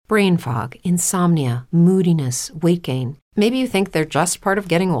brain fog, insomnia, moodiness, weight gain. Maybe you think they're just part of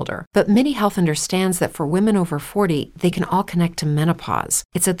getting older, but MIDI Health understands that for women over 40, they can all connect to menopause.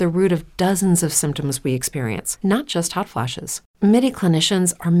 It's at the root of dozens of symptoms we experience, not just hot flashes. MIDI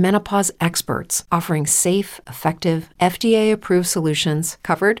clinicians are menopause experts, offering safe, effective, FDA-approved solutions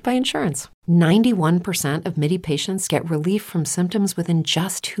covered by insurance. 91% of MIDI patients get relief from symptoms within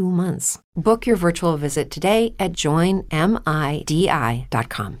just 2 months. Book your virtual visit today at joinmidi.com.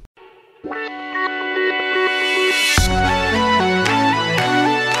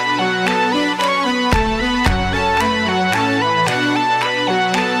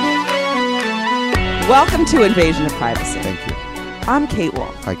 Welcome to Invasion of Privacy. Thank you. I'm Kate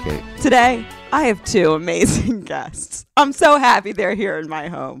Wolf. Hi, Kate. Today, I have two amazing guests. I'm so happy they're here in my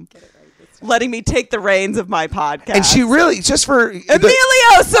home, letting me take the reins of my podcast. And she really, just for...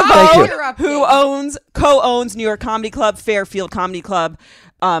 Emilio Simone, Thank who co-owns New York Comedy Club, Fairfield Comedy Club,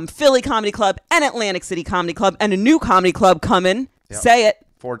 Philly Comedy Club, and Atlantic City Comedy Club, and a new comedy club coming. Yep. Say it.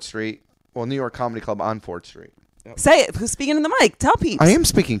 Ford Street. Well, New York Comedy Club on Ford Street. Yep. Say it. Who's speaking in the mic? Tell people. I am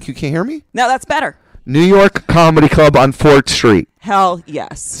speaking. You can't hear me? No, that's better. New York Comedy Club on 4th Street. Hell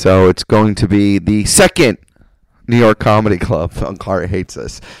yes. So it's going to be the second New York Comedy Club. Clara hates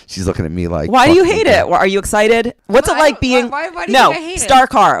us. She's looking at me like... Why do you hate it? Are you excited? What's it like being... Why do you think I hate Star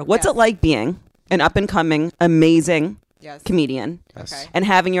it? Car. What's it like being an up-and-coming, amazing comedian Yes. and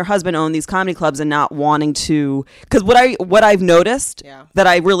having your husband own these comedy clubs and not wanting to... Because what I've noticed that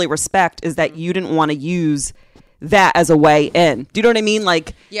I really respect is that you didn't want to use that as a way in. Do you know what I mean?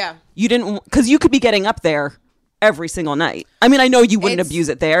 Like... Yeah. You didn't, because you could be getting up there every single night. I mean, I know you wouldn't abuse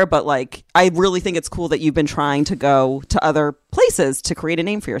it there, but like, I really think it's cool that you've been trying to go to other places to create a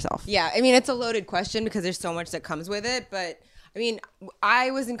name for yourself. Yeah, I mean, it's a loaded question because there's so much that comes with it. But I mean,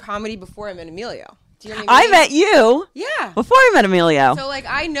 I was in comedy before I met Emilio. Do you know what I mean? I met you. Yeah. Before I met Emilio. So like,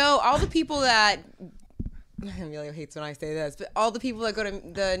 I know all the people that. Emilio hates when I say this, but all the people that go to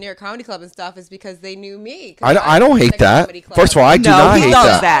the New York Comedy Club and stuff is because they knew me. I don't hate that. First of all, I do not hate that. No, he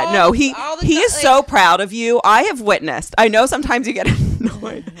loves that. No, he is so proud of you. I have witnessed. I know sometimes you get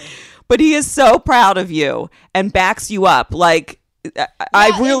annoyed, but he is so proud of you and backs you up. Like,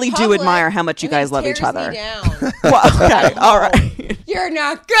 I really do admire how much you guys love each other. Me down. Well, okay, all right. You're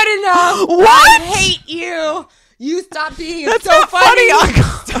not good enough. What? I hate you. You stop being That's so not funny.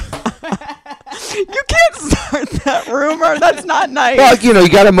 You can't start that rumor. That's not nice. Well, you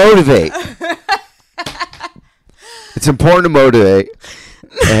got to motivate. It's important to motivate.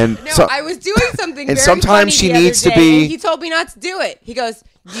 And no, I was doing something and very sometimes funny she the needs other to day, be... and he told me not to do it. He goes,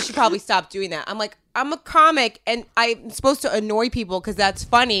 you should probably stop doing that. I'm like, I'm a comic, and I'm supposed to annoy people because that's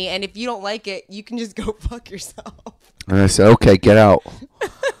funny, and if you don't like it, you can just go fuck yourself. And I said, okay, get out.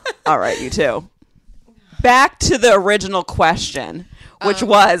 All right, you too. Back to the original question, which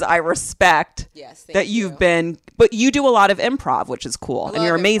was, I respect that you've been, but you do a lot of improv, which is cool, and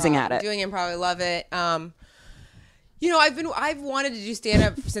you're amazing at it. Doing improv, I love it. I've wanted to do stand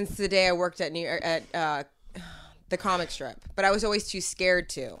up since the day I worked at the comic strip, but I was always too scared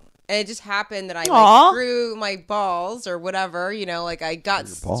to. And it just happened that I grew my balls or whatever, like I got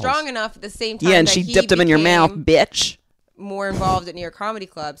strong enough at the same time. Yeah, and she dipped them in your mouth, bitch. More involved at New York Comedy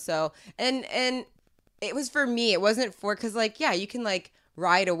Club. So, and it was for me. It wasn't for, because you can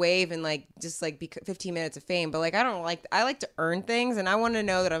ride a wave and just be 15 minutes of fame. But I like to earn things, and I want to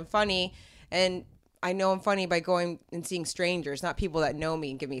know that I'm funny. And I know I'm funny by going and seeing strangers, not people that know me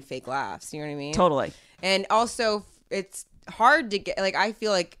and give me fake laughs. You know what I mean? Totally. And also, it's hard to get, I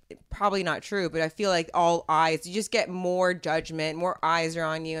feel like, probably not true, but I feel like all eyes, you just get more judgment, more eyes are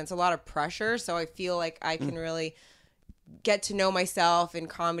on you. And it's a lot of pressure. So I feel like I can really get to know myself in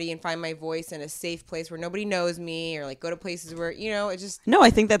comedy and find my voice in a safe place where nobody knows me, or go to places where, it just... No,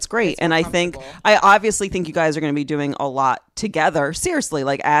 I think that's great. And I obviously think you guys are going to be doing a lot together. Seriously,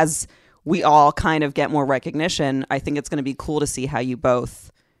 as we all kind of get more recognition, I think it's going to be cool to see how you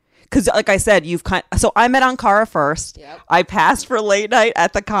both... Because like I said, so I met Ankara first. Yep. I passed for late night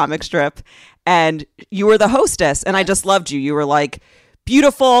at the comic strip, and you were the hostess, and I just loved you. You were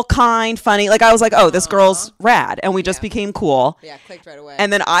beautiful, kind, funny. I was like, oh, this girl's rad. And we just became cool. Yeah, clicked right away.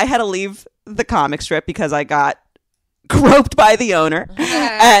 And then I had to leave the comic strip because I got groped by the owner,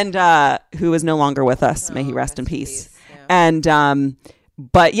 and who is no longer with us. May he rest in peace. Yeah. And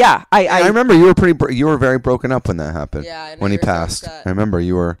but yeah, I remember you were very broken up when that happened. Yeah, when he passed. I remember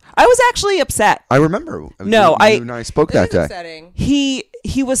you were. I was actually upset. I remember. No, you and I spoke that day. Upsetting. He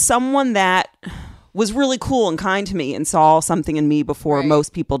was someone that was really cool and kind to me and saw something in me before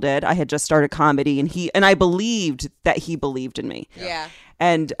most people did. I had just started comedy, and I believed that he believed in me. Yeah.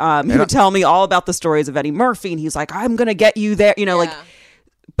 And he would tell me all about the stories of Eddie Murphy, and he was like, I'm going to get you there,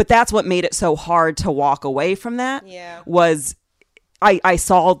 but that's what made it so hard to walk away from that. Yeah. Was I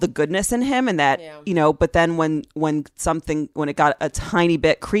saw the goodness in him, and that, Yeah. you know, but then when it got a tiny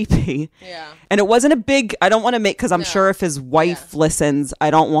bit creepy, Yeah. and it wasn't a big, I don't want to make, because I'm No. sure if his wife listens,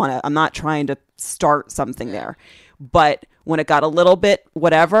 I'm not trying to start something there. But when it got a little bit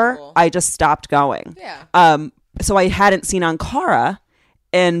whatever, Cool. I just stopped going. Yeah. So I hadn't seen Ankara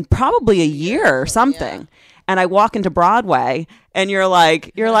in probably a year or something. And I walk into Broadway, and you're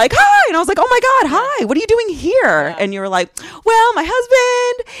like, hi. And I was like, oh my God, hi. What are you doing here? And you were like, well, my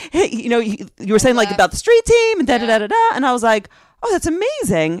husband, you know, you were saying like about the street team and da da da da da. And I was like, oh, that's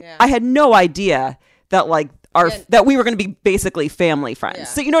amazing. Yeah. I had no idea that like that we were going to be basically family friends. Yeah.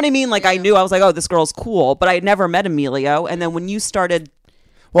 So you know what I mean? Like I knew, I was like, oh, this girl's cool, but I had never met Emilio. And then when you started,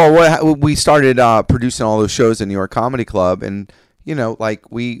 Well, we started producing all those shows in New York Comedy Club, and you know, like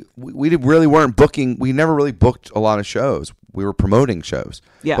we really weren't booking. We never really booked a lot of shows. We were promoting shows.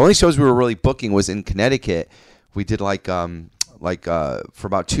 Yeah. The only shows we were really booking was in Connecticut. We did for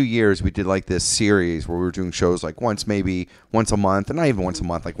about 2 years, we did like this series where we were doing shows like once a month, and not even once a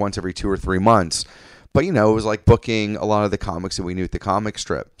month, like once every 2 or 3 months. But you know, it was like booking a lot of the comics that we knew at the comic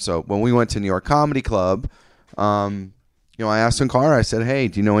strip. So when we went to New York Comedy Club, you know, I asked Ankara, I said, hey,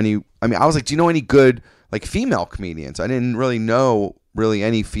 do you know any good like female comedians? I didn't really know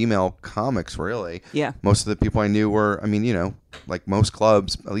any female comics really. Yeah. Most of the people I knew were, I mean, you know, like most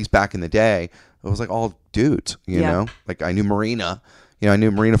clubs, at least back in the day, it was like all dudes, you know? Like I knew Marina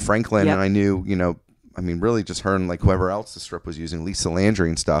Franklin, Yep. and I knew, you know, I mean, really just her and like whoever else the strip was using, Lisa Landry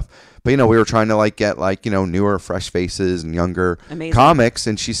and stuff. But, you know, we were trying to like get like, you know, newer, fresh faces and younger comics.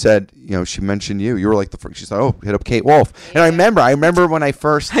 And she said, you know, she mentioned you. You were like the first. She said, oh, hit up Kate Wolf. And I remember when I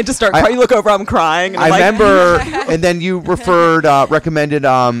first. I just start crying. You look over, I'm crying. And I I'm like, remember, and then you recommended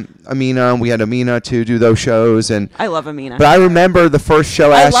Amina. We had Amina to do those shows. And I love Amina. But I remember the first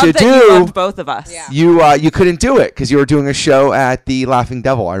show I asked love you to that do. you loved both of us. Yeah. You couldn't do it because you were doing a show at the Laughing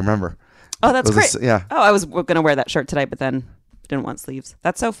Devil. I remember. Oh, that's great. Yeah. Oh, I was going to wear that shirt today, but then didn't want sleeves.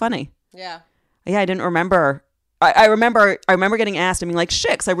 That's so funny. Yeah. Yeah, I didn't remember. I remember getting asked and being like,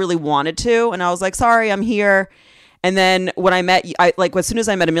 shit, 'cause I really wanted to. And I was like, sorry, I'm here. And then when I met you, as soon as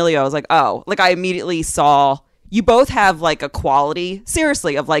I met Emilio, I was like, oh, like I immediately saw you both have like a quality,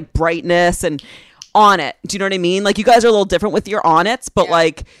 seriously, of like brightness and on it. Do you know what I mean? Like you guys are a little different with your on it's, but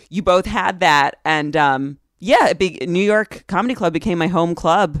like you both had that. And New York Comedy Club became my home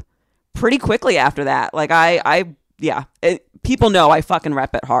club pretty quickly after that. Like people know I fucking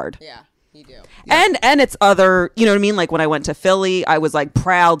rep it hard. Yeah, you do. And it's other, you know what I mean? Like when I went to Philly, I was like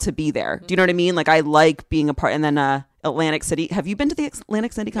proud to be there. Do you know what I mean? Like I like being a part. And then Atlantic City. Have you been to the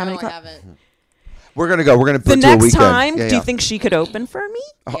Atlantic City Comedy Club? I haven't. We're gonna go. We're gonna The do a next weekend. time, Yeah, do you yeah. think she could open for me?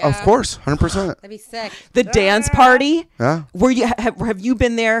 Of course, 100%. That'd be sick. The dance party? Yeah. Were you have you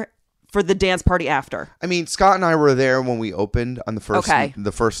been there for the dance party after? I mean, Scott and I were there when we opened on the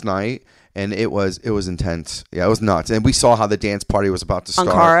first night, and it was intense. Yeah, it was nuts. And we saw how the dance party was about to start.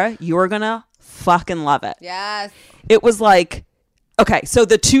 Ankara, you are gonna fucking love it. Yes. It was like, okay, so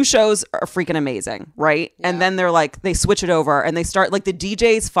the two shows are freaking amazing, right? And then they're like, they switch it over and they start, like the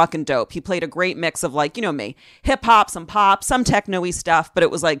DJ's fucking dope. He played a great mix of like, you know me, hip hop, some pop, some techno-y stuff. But it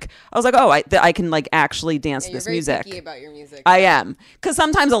was like, I was like, oh, I can like actually dance to You're this very music. picky about your music. I am. Because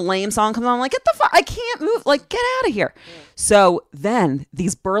sometimes a lame song comes on, I'm like, get the fuck, I can't move. Like, get out of here. So then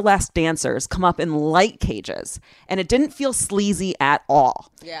these burlesque dancers come up in light cages and it didn't feel sleazy at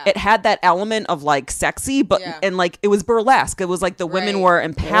all. Yeah. It had that element of like sexy, but, and like, it was burlesque. It was like the women Right. were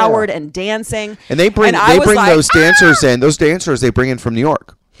empowered and dancing. And they bring I was like, those dancers in. Those dancers they bring in from New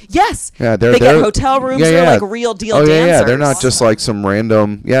York. Yes. Yeah, they get hotel rooms. They're like real deal dancers. Yeah, they're not just like some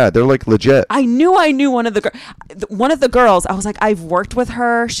random. Yeah, they're like legit. I knew one of the girls. I was like, I've worked with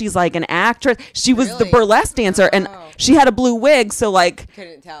her. She's like an actress. She was the Really? burlesque dancer, and she had a blue wig. So like,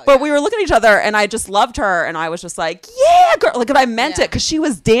 Couldn't tell. but we were looking at each other, and I just loved her, and I was just like, yeah, girl. Like, and I meant it because she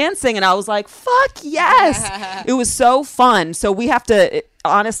was dancing, and I was like, fuck yes. It was so fun. So we have to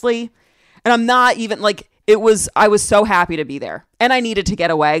honestly, and I'm not even like. I was so happy to be there, and I needed to get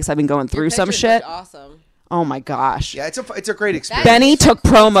away because I've been going through some shit. Awesome. Oh my gosh. Yeah, it's a great experience. Benny took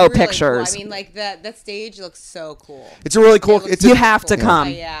promo It's really pictures. Cool. I mean, like that stage looks so cool. It's a really cool. It's You have to come.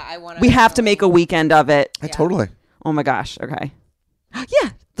 Yeah, I want to. We have to make a weekend of it. Totally. Oh my gosh. Okay. Yeah.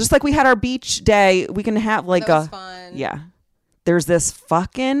 Just like we had our beach day, we can have like That was fun. Yeah. There's this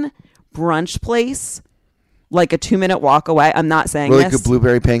fucking brunch place, like a 2-minute walk away. I'm not saying Really this. good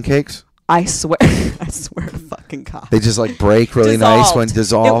blueberry pancakes. I swear to fucking God. They just like break really nice when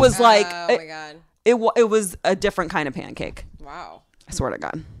dissolved. It was like, Oh my god. it was a different kind of pancake. Wow. I swear to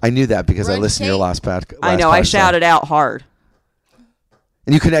God. I knew that because I Brunch listened to your cake. last podcast. I know. I shouted out hard.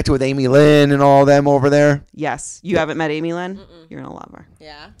 And you connected with Amy Lynn and all them over there. Yes. You haven't met Amy Lynn? You're gonna love her.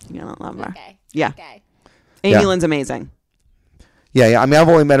 Yeah. You're gonna love her. Okay. Yeah. Okay. Amy Yeah. Lynn's amazing. Yeah. I mean, I've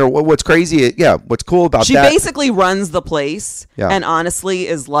only met her. What's crazy? What's cool about She that? basically runs the place, Yeah. and honestly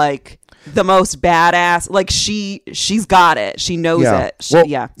is like the most badass. Like she's got it. She knows it. Well,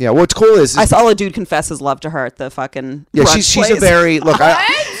 yeah. Yeah. What's cool is I saw a dude confess his love to her at the fucking yeah. brunch She's a place. very look.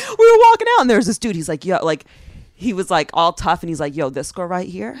 We were walking out and there's this dude. He's like, yo, like he was like all tough and he's like, yo, this girl right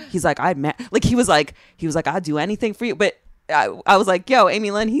here. He's like, he was like, I'd do anything for you. But I was like, yo,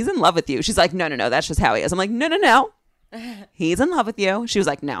 Amy Lynn, he's in love with you. She's like, no, that's just how he is. I'm like, no. He's in love with you. She was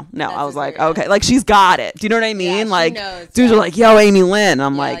like, no. I was like, okay, like she's got it. Do you know what I mean? she Like knows, dudes yeah. are like, yo, Amy Lynn.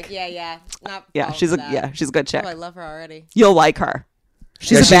 I'm like, yeah. Not yeah, falling she's for a that. she's a good chick. Oh, I love her already. You'll like her.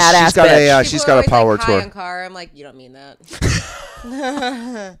 She's a she's badass got bitch. she's People got a are power always like, to hi, her. I'm Cara. I'm like, you don't mean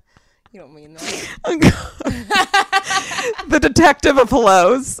that. You don't mean that. The detective of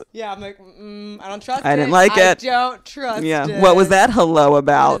hellos. Yeah, I'm like, I don't trust it. I didn't like it. I don't trust Yeah. it. What was that hello What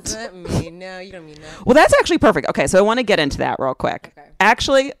about? does that mean? No, you don't mean that. Well, that's actually perfect. Okay, so I want to get into that real quick. Okay.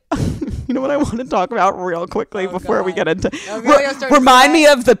 Actually, you know what I want to talk about real quickly before we God. get into Oh, really? I'll start remind with me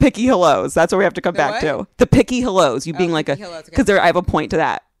of the picky hellos. That's what we have to come back what? to. The picky hellos. You being like a picky hellos, okay. because I have a point to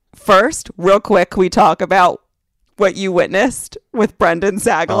that. First, real quick, we talk about what you witnessed with Brendan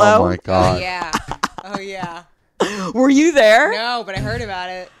Sagalow. Oh my god! Oh yeah. Were you there? No, but I heard about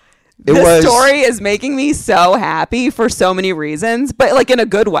it. It This was story is making me so happy for so many reasons, but like in a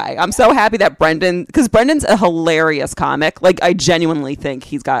good way. I'm so happy that because Brendan's a hilarious comic. Like I genuinely think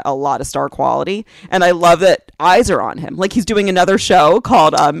he's got a lot of star quality, and I love that eyes are on him. Like he's doing another show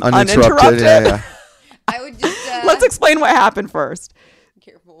called Uninterrupted. Yeah. I would just Let's explain what happened first.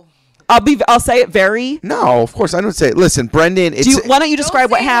 careful. I'll say it very. No, of course I don't say it. Listen, Brendan. It's, Why don't you describe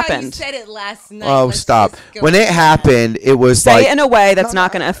Don't what say how happened? You said it last night. oh, Let's stop! just go When it happened, it was Say like it in a way that's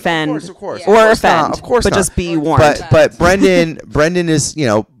not going to offend of course, or of course offend. not, of course but not. just be warned. But Brendan is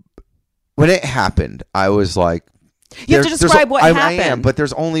when it happened, I was like, You have to describe what I am, happened. but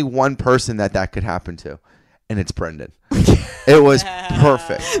there's only one person that could happen to, and it's Brendan. It was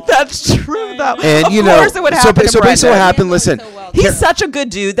perfect. That's true, though. And of you know, course it would happen. so to basically what Brendan. happened. Listen, So well. He's such a good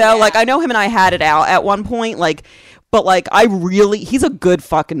dude, though. Like I know him and I had it out at one point. Like, but like he's a good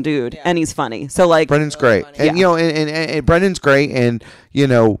fucking dude, and he's funny. So like, Brendan's great, funny. and and Brendan's great, and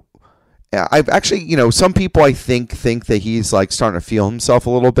I've actually, some people I think that he's like starting to feel himself a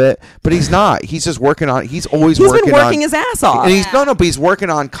little bit, but he's not. He's just working on. He's always he's working been working on, his ass off. and he's but he's working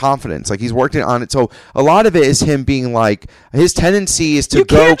on confidence. Like he's working on it. So a lot of it is him being like his tendency is to you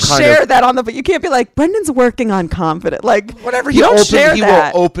go can't kind share of that on but you can't be like Brendan's working on confidence. Like whatever you don't share he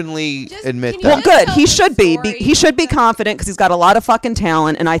that. will openly Just- admit can you Well, that. just good. tell He the should be. story? He should be confident because he's got a lot of fucking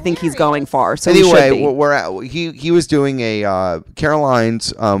talent, and I think he's going far. So he should Anyway, be. we're at he was doing a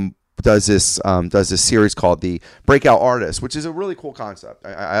Caroline's does this series called the Breakout Artist, which is a really cool concept.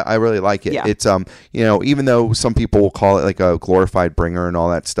 I really like it. Yeah. It's even though some people will call it like a glorified bringer and all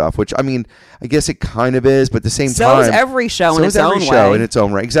that stuff, which I mean I guess it kind of is, but at the same So time is every show in so its is every own show way. in its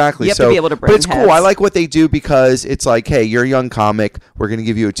own right. Exactly. You have so, to be able to but bring it's cool. heads. I like what they do because it's like, hey, you're a young comic. We're going to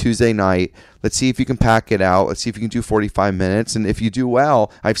give you a Tuesday night. Let's see if you can pack it out. Let's see if you can do 45 minutes. And if you do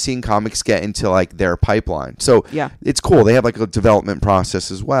well, I've seen comics get into like their pipeline. So Yeah. it's cool. They have like a development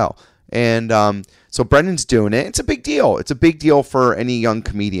process as well. And so Brendan's doing it. It's a big deal. It's a big deal for any young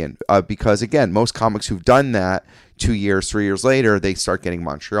comedian because, again, most comics who've done that 2 years, 3 years later, they start getting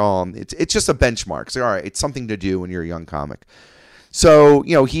Montreal. It's just a benchmark. It's like, all right, it's something to do when you're a young comic. So,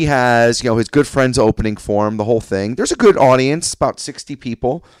 he has, his good friends opening for him, the whole thing. There's a good audience, about 60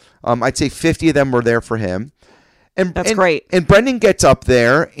 people. I'd say 50 of them were there for him. That's great. And Brendan gets up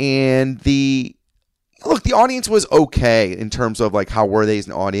there, and the audience was okay in terms of like how were they as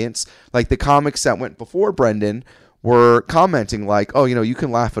an audience. Like the comics that went before Brendan were commenting like, oh, you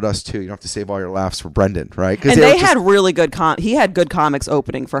can laugh at us too. You don't have to save all your laughs for Brendan, right? And they had really good he had good comics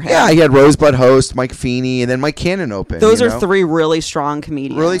opening for him. Yeah, he had Rosebud host, Mike Feeney, and then Mike Cannon open. Those are three really strong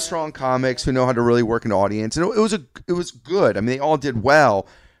comedians. really strong comics who know how to really work an audience. And it was good. I mean, they all did well.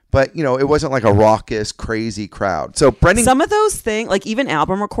 But, it wasn't like a raucous, crazy crowd. So Brendan... Some of those things, like even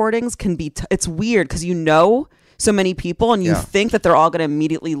album recordings can be... it's weird because so many people and you think that they're all going to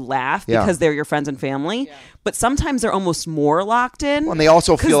immediately laugh because they're your friends and family. Yeah. But sometimes they're almost more locked in. Well, and they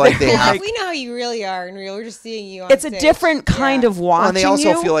also feel like they have... We know how you really are in real. We're just seeing you on It's stage. a different kind of watching and they also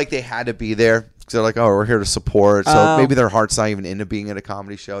you. feel like they had to be there. Because they're like, oh, we're here to support. So maybe their heart's not even into being at a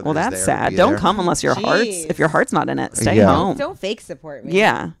comedy show. Well, They're that's just there to sad. be Don't there. come unless your heart's... Jeez. If your heart's not in it, stay Yeah. home. Don't fake support me.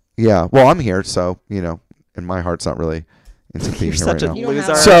 Yeah. Yeah. Well, I'm here, so, and my heart's not really into being You're here such right a now.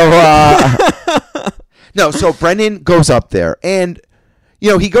 loser. So, no, so Brendan goes up there, and,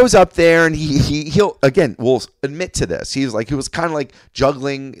 he goes up there and he'll again will admit to this. He was kind of like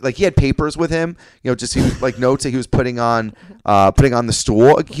juggling, like he had papers with him, just he was like notes that he was putting on the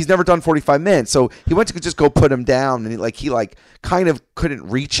stool. He's never done 45 minutes, so he went to just go put him down, and he kind of couldn't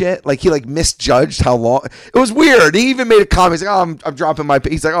reach it. Like he misjudged how long. It was weird. He even made a comment. He's like, "Oh, I'm dropping my."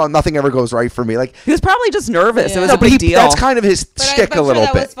 He's like, "Oh, nothing ever goes right for me." Like he was probably just nervous. Yeah. It was a big deal. That's kind of his shtick a little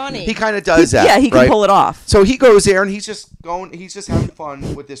that bit. was funny. He kind of does that. Yeah, he can pull it off. So he goes there and he's just having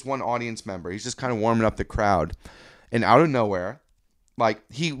fun with this one audience member. He's just kind of warming up the crowd. And out of nowhere,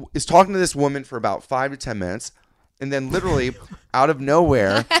 he is talking to this woman for about 5 to 10 minutes. And then literally out of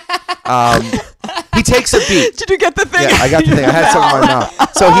nowhere, he takes a beat. Did you get the thing? Yeah, I got the thing. I had something in my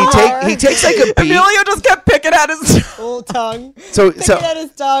mouth. So he takes like a beat. Emilio just kept picking at his Little tongue. So Picking at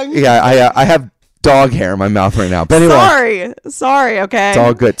his tongue. yeah, I have dog hair in my mouth right now. But anyway, Sorry. Okay, it's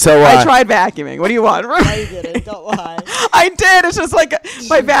all good. So I tried vacuuming. What do you want? No, you didn't. Don't lie. I did. It's just like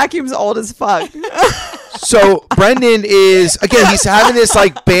my vacuum's old as fuck. So Brendan is, again, he's having this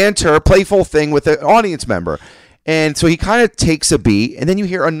banter, playful thing with an audience member. And so he kind of takes a beat, and then you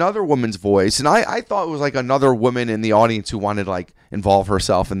hear another woman's voice. And I thought it was another woman in the audience who wanted to involve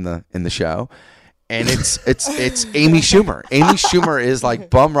herself in the show. And it's Amy Schumer. Amy Schumer is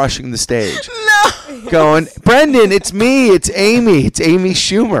bum rushing the stage. No. Going, "Brendan, it's me. It's Amy. It's Amy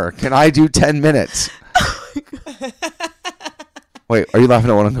Schumer. Can I do 10 minutes?" Wait, are you laughing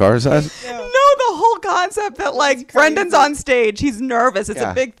at what Ankara said? No, the whole concept that Brendan's on stage, he's nervous, it's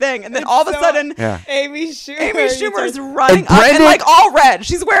a big thing, and then all of a sudden, Amy Schumer is running up and all red.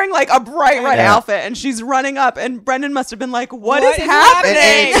 She's wearing a bright red outfit, and she's running up, and Brendan must have been like, "What is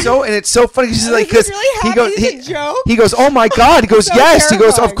happening?" And it's so funny. She's because really he goes, "Oh my God!" He goes, So "Yes." He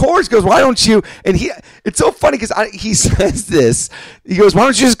goes, terrifying. "Of course." He goes, "Why don't you?" And it's so funny because he says this. He goes, "Why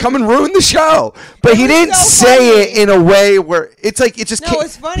don't you just come and ruin the show?" But he didn't so say funny. it in a way where it's it just No,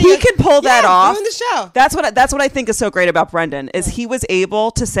 it's funny. He can pull that off. Ruin the show. That's what I think is so great about Brendan is he was able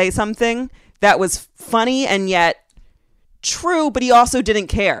to say something that was funny and yet true, but he also didn't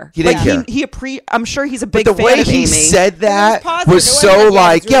care. He didn't care. I'm sure he's a big But the fan way of he Amy. said that positive. was It so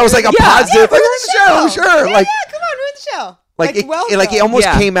wasn't it was like a Yeah. positive. Ruin Ruin the show, sure. Yeah, come on, ruin the show. It almost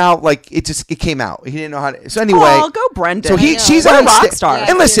Yeah. came out it came out. He didn't know how to. So anyway, Oh, go Brendan. so she's What a on rock sta- star. Yeah.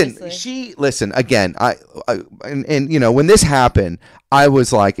 And listen, seriously. again. And when this happened, I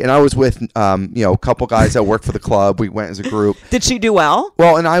was and I was with a couple guys that work for the club. We went as a group. Did she do well?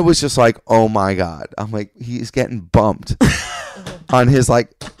 Well, and I was just like, oh my God. I'm like, he's getting bumped on his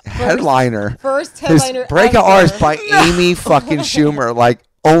headliner. First His headliner Breakout ever. Artist by Amy fucking Schumer.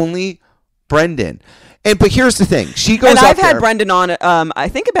 Only Brendan. But here's the thing. She goes And up I've there. had Brendan on, I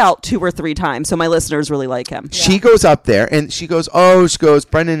think about 2 or 3 times, so my listeners really like him. She goes up there and she goes,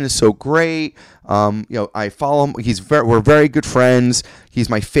 Brendan is so great. I follow him. We're very good friends. He's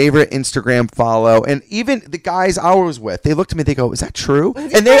my favorite Instagram follow. And even the guys I was with, they looked at me, they go, "Is that true?"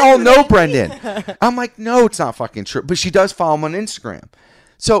 And they all know Brendan. I'm like, "No, it's not fucking true." But she does follow him on Instagram.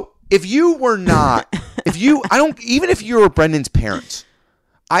 So if you were not, even if you were Brendan's parents,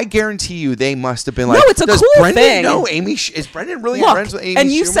 I guarantee you they must have been like, No, it's a "Does cool Brendan thing." know Amy? Is Brendan really Look, friends with Amy and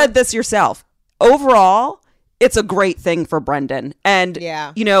you Schumer? said this yourself. Overall, it's a great thing for Brendan. And,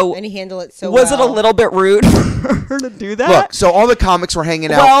 Yeah. and he handled it so was well. it a little bit rude for her to do that? Look, so all the comics were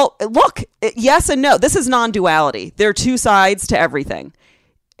hanging out. Well, look, yes and no. This is non-duality. There are 2 sides to everything.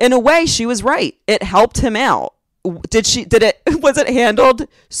 In a way, she was right. It helped him out. Was it handled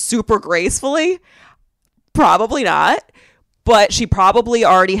super gracefully? Probably not. But she probably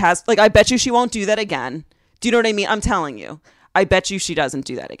already has, I bet you she won't do that again. Do you know what I mean? I'm telling you. I bet you she doesn't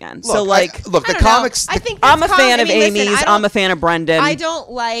do that again. Look, The I the don't comics. know. I think I'm a that's fan of listen, Amy's. I'm a fan of Brendan. I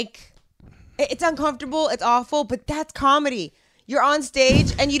don't like. It's uncomfortable. It's awful. But that's comedy. You're on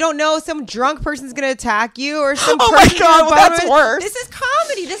stage and you don't know some drunk person's gonna attack you or some. Oh my person's God, gonna well, bother that's it. worse. This is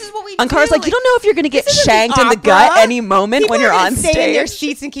comedy. This is what we do. Ankara's like, you don't know if you're going to get this isn't shanked in the opera. gut any moment People when you're are gonna on stay in their stage.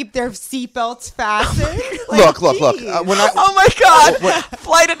 seats and keep their seatbelts fastened. Look. When I Oh my God!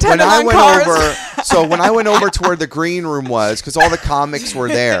 Flight when attendant I on went cars. when I went over to where the green room was, because all the comics were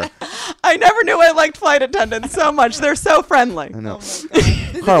there. I never knew I liked flight attendants so much. They're so friendly. I know.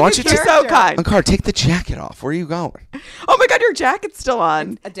 Car, why don't you You're so kind. Car, take the jacket off. Where are you going? Oh my God, your jacket's still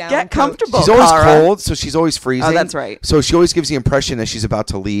on. A down Get coat. comfortable. She's always Cara. cold, so she's always freezing. Oh, that's right. So she always gives the impression that she's about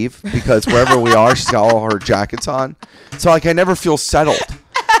to leave because wherever we are, she's got all her jackets on. So I never feel settled.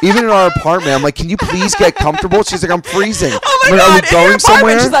 Even in our apartment, I'm like, "Can you please get comfortable?" She's like, "I'm freezing." Oh my I'm like, God! Are we in your going apartment,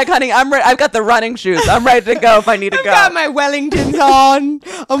 somewhere? she's like, "Honey, I'm ready. I've got the running shoes. I'm ready to go if I need to I've go." got my Wellingtons on.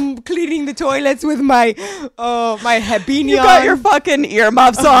 I'm cleaning the toilets with my beanie you on. got your fucking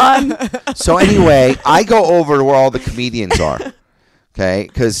earmuffs on. So anyway, I go over to where all the comedians are. Okay,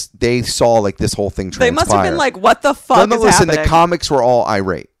 because they saw like this whole thing transpire. They must have been like, "What the fuck no, is listen, happening?" the comics were all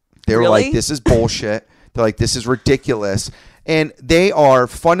irate. They were Really? like, "This is bullshit." They're like, "This is ridiculous," and they are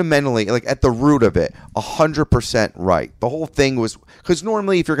fundamentally like at the root of it, 100% right. The whole thing was because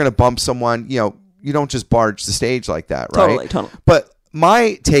normally if you're going to bump someone, you don't just barge the stage like that, right? Totally. But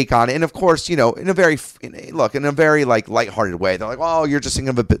my take on it, and of course, in a very like lighthearted way, they're like, "Oh, you're just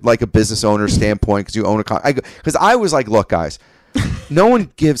thinking of a business owner standpoint because you own a." Because I was like, "Look, guys, no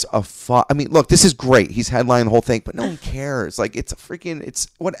one gives a fuck." I mean, look, this is great. He's headlining the whole thing, but no one cares. Like, it's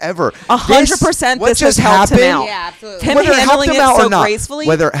whatever. 100%. What This just has helped him happened? out. Yeah, absolutely. Him Whether it helped handling him it out so or not, gracefully.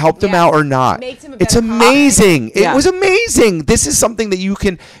 whether it helped him Yeah. out or not, Makes him a it's better comic. amazing. Yeah. It was amazing. This is something that you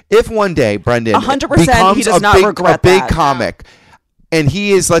can, if one day Brendan 100% he becomes does not regret a big that. comic, and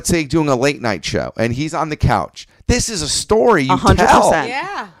he is, let's say, doing a late night show, and he's on the couch. This is a story you 100%. tell.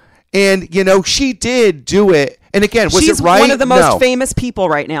 Yeah. And she did do it. And again, was She's it right? one of the most No. famous people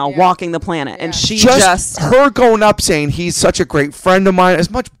right now Yeah. walking the planet, and she Just her going up saying he's such a great friend of mine, as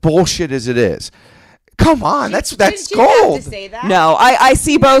much bullshit as it is. Come on, that's She didn't have gold. to say that. No, I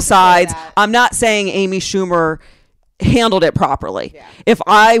see didn't both have to say sides. that. I'm not saying Amy Schumer handled it properly. Yeah. If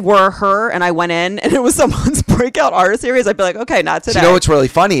I were her and I went in and it was someone's breakout artist series, I'd be like, okay, not So today. you know what's really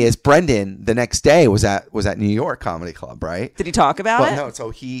funny is Brendan the next day was at New York Comedy Club, right? Did he talk about Well, it? no. So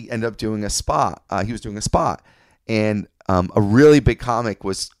he ended up doing a spot. He was doing a spot, and a really big comic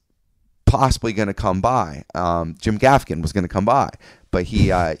was possibly going to come by. Jim Gaffigan was going to come by, but he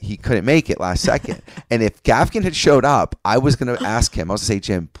couldn't make it last second. And if Gaffigan had showed up, I was going to ask him. I was going to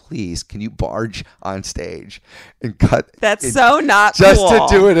say, Jim, please, can you barge on stage and cut? That's it, so not just cool.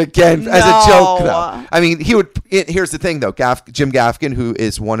 to do it again as a joke, No. though. I mean, he would. Here's the thing, though. Jim Gaffigan, who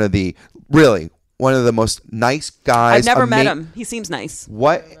is one of the most nice guys. I've never met him. He seems nice.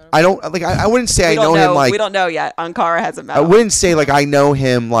 What I don't like. I wouldn't say I know him like. we don't know yet. Ankara hasn't met I him. wouldn't say like I know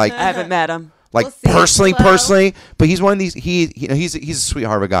him like I haven't met him. like We'll see. personally, but he's one of these. He's a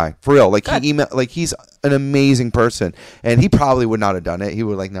sweetheart of a guy for real. Like Good. he's an amazing person, and he probably would not have done it. He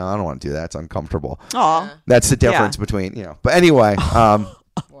would like, no, I don't want to do that. It's uncomfortable. Aw, That's the difference between But anyway, Wow.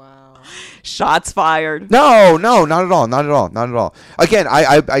 shots fired. no, not at all. Again,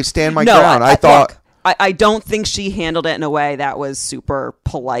 I stand my ground. I thought. Look, I don't think she handled it in a way that was super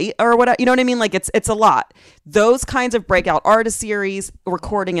polite or whatever. You know what I mean? Like it's a lot. Those kinds of breakout artist series,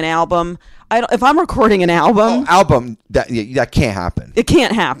 recording an album. If I'm recording an album, album that can't happen. it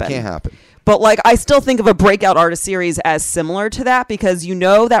can't happen. Can't happen. But like, I still think of a breakout artist series as similar to that because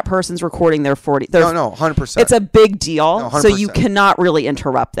that person's recording their 40. No, 100%. It's a big deal, No, so you 100%. cannot really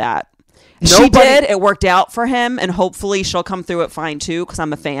interrupt that. She Nobody- did. It worked out for him, and hopefully she'll come through it fine too. Because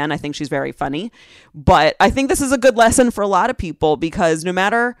I'm a fan. I think she's very funny. But I think this is a good lesson for a lot of people because no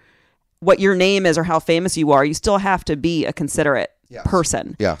matter what your name is or how famous you are, you still have to be a considerate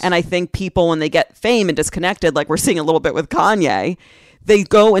person. Yes. And I think people, when they get fame and disconnected, like we're seeing a little bit with Kanye, they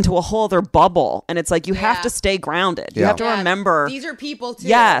go into a whole other bubble, and it's like you have Yeah. to stay grounded. You Yeah. have to remember These are people too.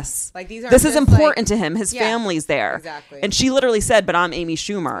 Yes. Like these are. This is important to him. His Yeah, family's there. exactly. And she literally said, "But I'm Amy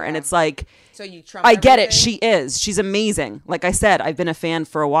Schumer." And it's like, So you trump I get it. everything? She is. She's amazing. Like I said, I've been a fan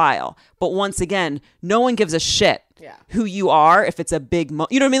for a while. But once again, no one gives a shit Yeah. who you are if it's a big you know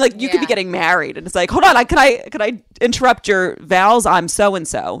what I mean? Like you could be Yeah. getting married and it's like, hold on, could I interrupt your vows? I'm so and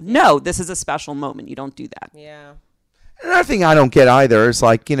so. No, this is a special moment. You don't do that. Yeah. Another thing I don't get either is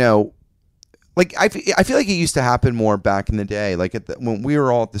like, like I feel like it used to happen more back in the day, like when we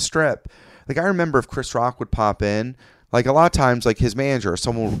were all at the Strip. Like I remember if Chris Rock would pop in, like a lot of times, like his manager or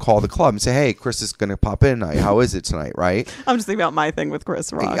someone would call the club and say, "Hey, Chris is going to pop in tonight. How is it tonight?" Right? I'm just thinking about my thing with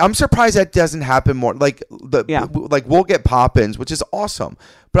Chris Rock. I'm surprised that doesn't happen more. Like like we'll get pop-ins, which is awesome,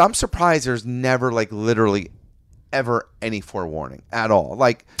 but I'm surprised there's never like literally ever any forewarning at all.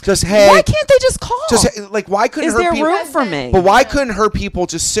 Like just hey, Why can't they just call? just like why couldn't is her there people? room for me? But why couldn't her people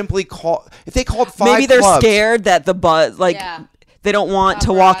just simply call? If they called 5 Maybe they're clubs, scared that the buzz, like Yeah. they don't want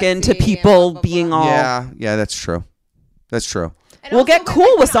to walk into Paparazzi and people blah, blah, blah. being all. Yeah, that's true. That's true. And We'll also, get when, cool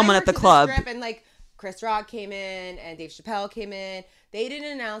like, with when someone I at the worked club. Strip and like Chris Rock came in and Dave Chappelle came in. They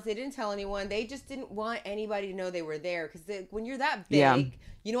didn't announce. They didn't tell anyone. They just didn't want anybody to know they were there because when you're that big, Yeah.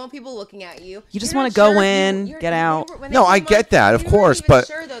 you don't want people looking at you. You just You're wanna not go sure if in, you're- get out. when they No, I came get on, that, of they weren't course, even but-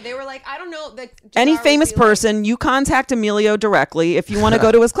 sure though. They were like, I don't know. Like, Any Jafar would famous be like- person, you contact Emilio directly if you want to go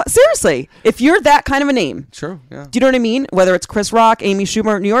to his class. Seriously, if you're that kind of a name. True. Yeah. Do you know what I mean? Whether it's Chris Rock, Amy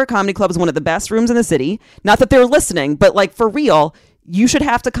Schumer, New York Comedy Club is one of the best rooms in the city. Not that they're listening, but like for real, you should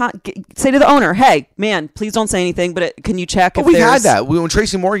have to say to the owner, "Hey, man, please don't say anything, but can you check But if we've had there's that. When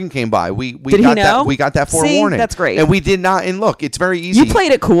Tracy Morgan came by, we Did he got know? that. We got that See, forewarning. that's great. And we did not. And look, it's very easy. You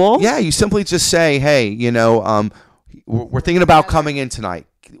played it cool. Yeah, you simply just say, "Hey, we're thinking about coming in tonight.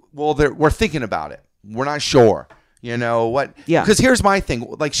 Well, we're thinking about it. We're not sure. You know what? Yeah. Because here's my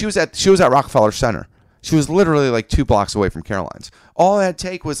thing. Like she was at Rockefeller Center. She was literally like 2 blocks away from Caroline's. All I had to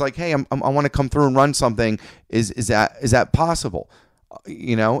take was like, hey, I want to come through and run something. Is that possible?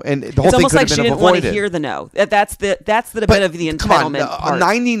 You know, and the whole It's thing almost could like have she been didn't want avoided. to hear the no. That's the bit of the entitlement part.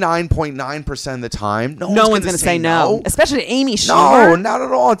 99.9% of the time, no one's going to say no, especially to Amy No, Schumer. not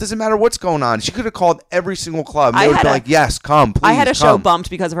at all. It doesn't matter what's going on. She could have called every single club. And I they would had be a- like, yes, come, please. I had a show come. bumped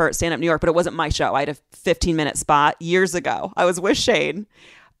because of her at Stand Up New York, but it wasn't my show. I had a 15-minute spot years ago. I was with Shane.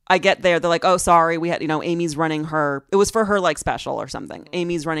 I get there. They're like, oh, sorry. We had, Amy's running her. It was for her like special or something.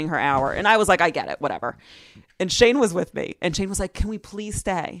 Amy's running her hour. And I was like, I get it. Whatever. And Shane was with me. And Shane was like, can we please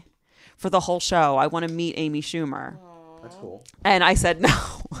stay for the whole show? I want to meet Amy Schumer. That's cool. And I said, no.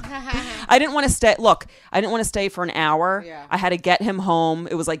 I didn't want to stay. Look, I didn't want to stay for an hour. Yeah. I had to get him home.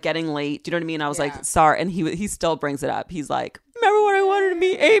 It was like getting late. Do you know what I mean? I was Yeah. like, sorry. And he still brings it up. He's like, remember when I wanted to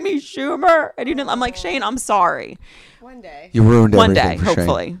meet Amy Schumer? And you didn't. I'm like, Shane, I'm sorry. One day. You ruined One everything day, for Shane.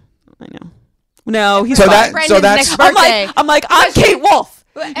 hopefully. I know. No, he's So fine. that- Brendan's that's- next I'm birthday. like, I'm Kate Wolf.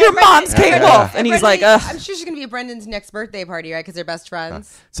 Your mom's Kate Yeah. Wolf. And he's like, I'm sure she's gonna be at Brendan's next birthday party, right? Because they're best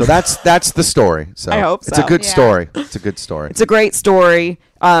friends. So that's the story. So I hope it's a so. good Yeah. story. It's a good story. it's a great story.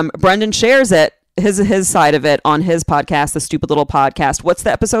 Brendan shares it, his side of it on his podcast, the Stupid Little Podcast. What's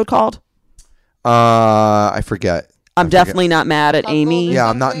the episode called? I forget. I'm definitely not mad at Amy. Yeah,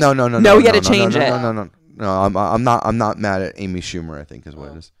 I'm not. No. No, you gotta change it. No, I'm not mad at Amy Schumer. I think is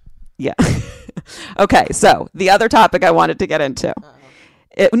what it is. Yeah. Okay, so the other topic I wanted to get into.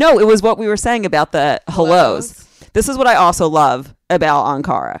 It was what we were saying about the hellos. This is what I also love about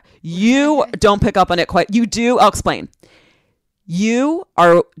Ankara. You don't pick up on it quite. You do. I'll explain. You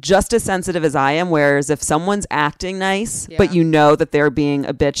are just as sensitive as I am, whereas if someone's acting nice, but you know that they're being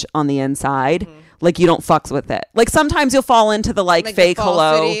a bitch on the inside, like you don't fucks with it. Like sometimes you'll fall into the like Like fake the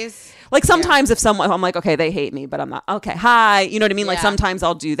hello. falsities. Like sometimes if someone, I'm like, okay, they hate me, but I'm not. Okay, hi. You know what I mean? Like Yeah. sometimes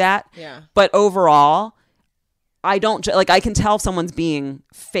I'll do that. Yeah. But overall, I don't like. I can tell if someone's being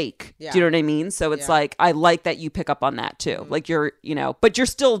fake. Yeah. Do you know what I mean? So it's Yeah. like I like that you pick up on that too. Like you're, but you're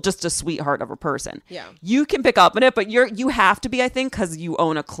still just a sweetheart of a person. Yeah. You can pick up on it, but you have to be. I think because you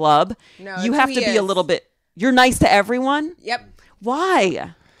own a club, No, you that's have who to he be a is. little bit. You're nice to everyone. Yep.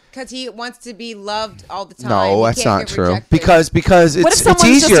 Why? Because he wants to be loved all the time. No, He that's can't not get true. rejected. Because it's What if it's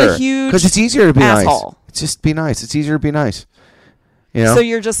someone's just a easier. huge Because it's easier to be asshole? nice. It's just be nice. It's easier to be nice. You know. So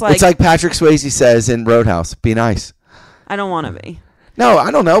you're just like, it's like Patrick Swayze says in Roadhouse: "Be nice." I don't want to be. No,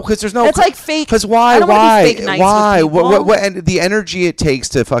 I don't know because there's no. That's like fake. Because why? I don't wanna be Why? fake nice Why? with people. What? And the energy it takes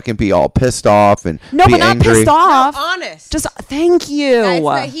to fucking be all pissed off and No, be but not angry. pissed off. honest. Just thank you.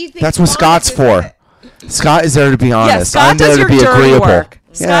 That's what Scott's for. Scott is there to be honest. Scott I'm there does to your be dirty agreeable. work.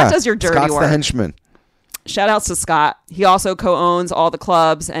 Scott does your dirty Scott's work. the henchman. Shout outs to Scott. He also co-owns all the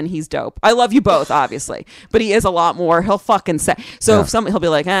clubs and he's dope. I love you both, obviously, but he is a lot more. He'll fucking say. So Yeah. if he'll be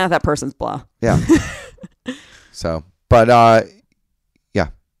like, that person's blah. Yeah. So, but yeah.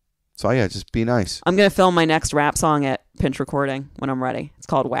 So yeah, just be nice. I'm going to film my next rap song at Pinch Recording when I'm ready. It's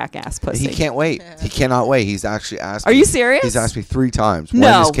called Whack Ass Pussy. He can't wait. He cannot wait. He's actually asked. Are me- you serious? He's asked me 3 times. When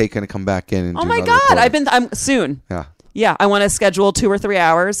No. is Kate going to come back in? And Oh do my another God. recording? I'm soon. Yeah. Yeah, I want to schedule 2 or 3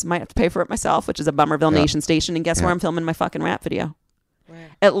 hours. Might have to pay for it myself, which is a Bummerville Yeah. Nation station. And guess Yeah. where I'm filming my fucking rap video? Where?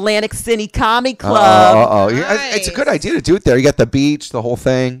 Atlantic City Comedy Club. Oh. It's a good Nice. idea to do it there. You got the beach, the whole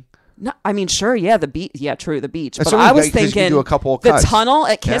thing. No, I mean, sure, yeah, the beach. Yeah, true, the beach. That's But what I we was got, 'cause you can thinking do a couple of the cuts. tunnel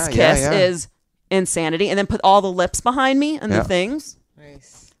at Kiss Yeah, Kiss yeah. is insanity, and then put all the lips behind me and Yeah. the things.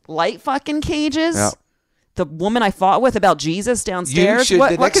 Nice. Light fucking cages. Yeah. The woman I fought with about Jesus You downstairs. should.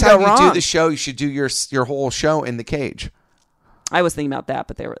 what The what next could time go you wrong? do the show, you should do your whole show in the cage. I was thinking about that,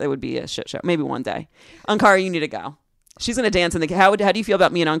 but they would be a shit show. Maybe one day. Ankara, you need to go. She's gonna dance in the. How do you feel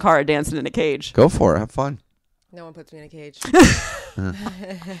about me and Ankara dancing in a cage? Go for it. Have fun. No one puts me in a cage.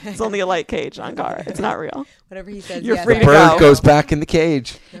 It's only a light cage, Ankara. It's not real. Whatever he says. You're yes, free I to will. go. Bird goes back in the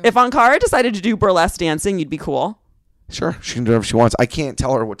cage. If Ankara decided to do burlesque dancing, you'd be cool. Sure, she can do whatever she wants. I can't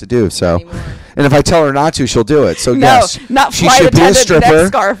tell her what to do. So, Anymore. and if I tell her not to, she'll do it. So No, yes, not she flight should be a attendant, neck stripper.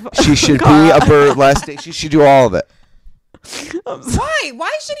 scarf. She should be Ankara. a burlesque. She should do all of it. Why?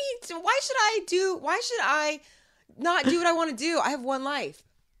 Why should he? Why should I do? Why should I not do what I want to do? I have one life.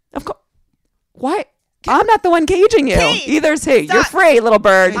 Of course. Why? I'm not the one caging you. Kate, Either's he. You're stop. free, little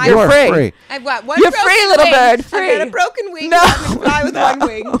bird. You You're are free. free. I've got one. You're broken free, little wing. bird, I've free. got a broken wing. No. So I'm gonna fly with No. one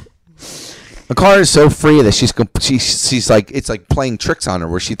wing. Ankara is so free that she's like it's like playing tricks on her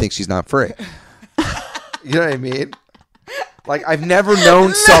where she thinks she's not free. You know what I mean? Like I've never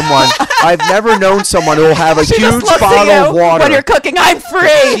known someone. I've never known someone who will have a She just huge looks at bottle you of water. when you're cooking. I'm free.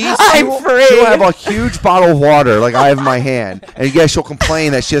 I'm free. She'll have a huge bottle of water like I have in my hand, and yes, she'll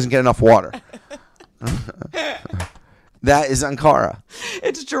complain that she doesn't get enough water. That is Ankara.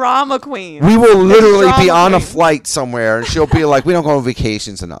 It's drama queen. We will literally be drama on a queen. flight somewhere, and she'll be like, "We don't go on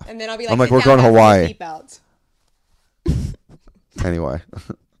vacations enough." And then I'll be like, I'm like, "Sit "We're down, going to have your Hawaii." seatbelt. Anyway,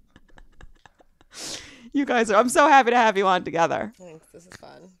 You guys are. I'm so happy to have you on together. Thanks. This is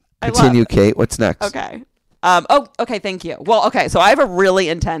fun. continue, Kate. What's next? Okay. Okay. Thank you. Well, okay. So I have a really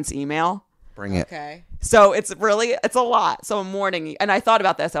intense email. Bring it. Okay. So it's a lot. So I'm mourning, and I thought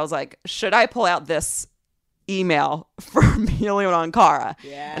about this. I was like, should I pull out this email for Emilio and Ankara?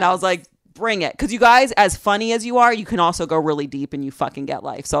 Yeah. And I was like, bring it. Because you guys, as funny as you are, you can also go really deep and you fucking get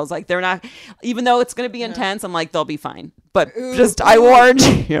life. So I was like, they're not, even though it's going to be intense, I'm like, they'll be fine. But I warned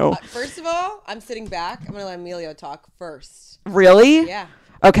you. First of all, I'm sitting back. I'm going to let Emilio talk first. Really? Yeah.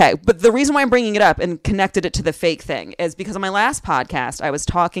 Okay, but the reason why I'm bringing it up and connected it to the fake thing is because on my last podcast, I was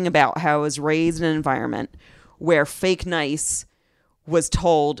talking about how I was raised in an environment where fake nice was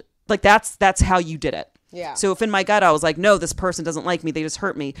told, like, that's how you did it. Yeah. So if in my gut I was like, no, this person doesn't like me, they just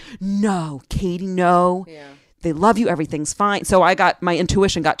hurt me. No, Katie, no. Yeah. They love you, everything's fine. So my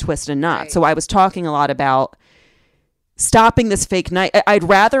intuition got twisted and knots. Right. So I was talking a lot about stopping this fake night. I'd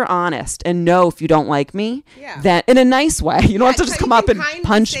rather honest and know if you don't like me than in a nice way. You don't have to just come up and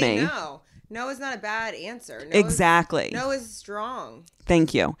punch me. No is not a bad answer. Exactly. No is strong.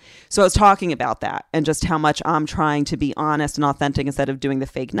 Thank you. So I was talking about that and just how much I'm trying to be honest and authentic instead of doing the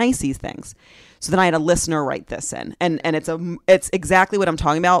fake nicey things. So then I had a listener write this in, and it's exactly what I'm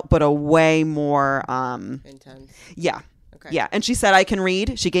talking about, but a way more Intense. Yeah. Okay. Yeah. And she said I can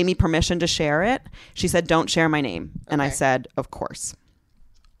read. She gave me permission to share it. She said, don't share my name. And I Okay. said, of course.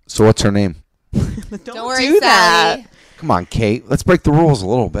 So what's her name? Don't worry, do that. Sally. Come on, Kate. Let's break the rules a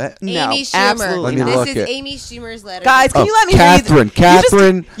little bit. No, Amy Schumer. absolutely Let me not. look This is it. Amy Schumer's letter. Guys, can you let me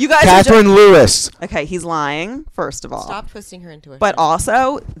Catherine. You guys are Catherine Lewis. Okay, he's lying, first of all. Stop twisting her into it. But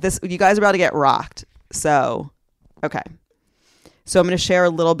also, you guys are about to get rocked. So, okay. So I'm going to share a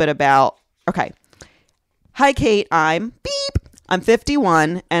little bit about, okay. Hi, Kate. I'm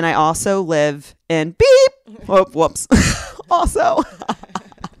 51, and I also live in Oh, whoops. Also.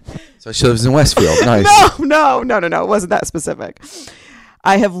 So she lives in Westfield. Nice. No. It wasn't that specific.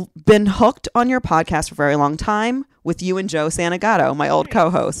 I have been hooked on your podcast for a very long time with you and Joe Santagato, my old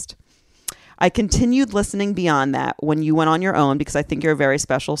co-host. I continued listening beyond that when you went on your own because I think you're a very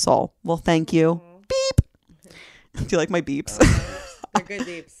special soul. Well, thank you. Beep. Do you like my beeps? They're good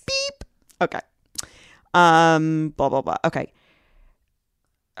deeps. Beep. Okay. Blah, blah, blah. Okay.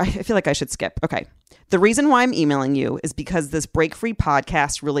 I feel like I should skip. Okay. The reason why I'm emailing you is because this Break Free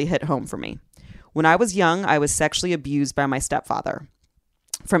podcast really hit home for me. When I was young, I was sexually abused by my stepfather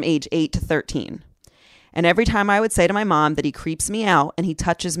from age 8 to 13. And every time I would say to my mom that he creeps me out and he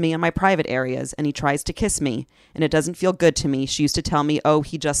touches me in my private areas and he tries to kiss me and it doesn't feel good to me, she used to tell me, oh,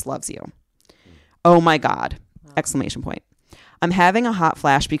 he just loves you. Oh my God. Exclamation point. I'm having a hot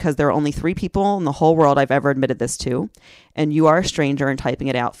flash because there are only 3 people in the whole world I've ever admitted this to, and you are a stranger and typing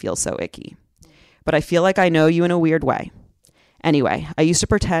it out feels so icky. But I feel like I know you in a weird way. Anyway, I used to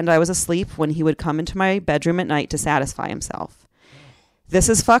pretend I was asleep when he would come into my bedroom at night to satisfy himself. This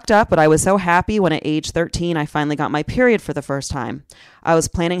is fucked up, but I was so happy when at age 13 I finally got my period for the first time. I was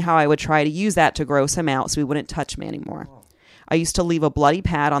planning how I would try to use that to gross him out so he wouldn't touch me anymore. I used to leave a bloody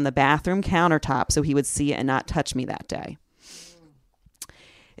pad on the bathroom countertop so he would see it and not touch me that day.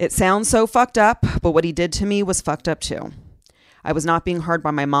 It sounds so fucked up, but what he did to me was fucked up too. I was not being heard by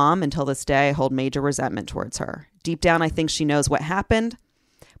my mom until this day. I hold major resentment towards her. Deep down, I think she knows what happened,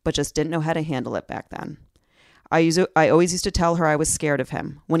 but just didn't know how to handle it back then. I always used to tell her I was scared of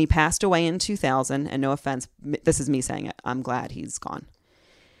him. When he passed away in 2000, and no offense, this is me saying it, I'm glad he's gone.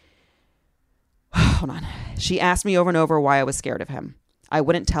 Hold on. She asked me over and over why I was scared of him. I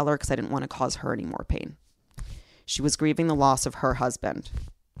wouldn't tell her because I didn't want to cause her any more pain. She was grieving the loss of her husband.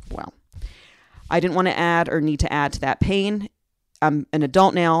 Well, I didn't want to add or need to add to that pain. I'm an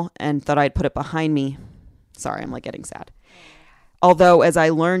adult now and thought I'd put it behind me. Sorry, I'm like getting sad. Although, as I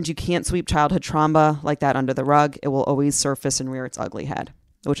learned, you can't sweep childhood trauma like that under the rug. It will always surface and rear its ugly head,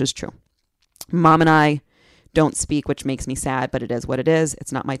 which is true. Mom and I don't speak, which makes me sad, but it is what it is.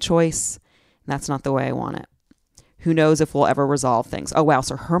 It's not my choice. And that's not the way I want it. Who knows if we'll ever resolve things. Oh, wow.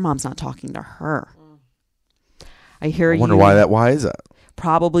 So her mom's not talking to her. I wonder why is that?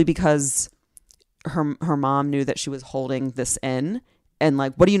 Probably because her mom knew that she was holding this in, and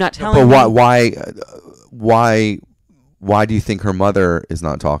like, what are you not telling me? Why do you think her mother is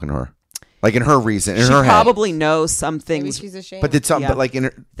not talking to her? Like in her reason, in She her head. probably knows some Maybe things. she's ashamed. But did some, Yeah. but like in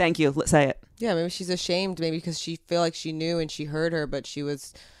her, Thank you. Let's say it. Yeah, maybe she's ashamed. Maybe because she feel like she knew and she heard her, but she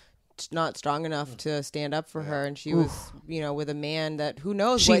was not strong enough to stand up for her, and she was, with a man that who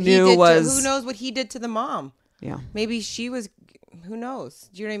knows She what knew he did. was- Who knows what he did to the mom? Yeah. Maybe she was. Who knows?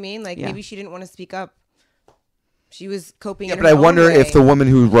 Do you know what I mean? Like Yeah. maybe she didn't want to speak up. She was coping. yeah, in but her I wonder own way. if the woman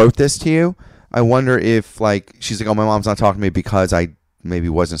who wrote this to you, I wonder if like she's like, oh, my mom's not talking to me because I maybe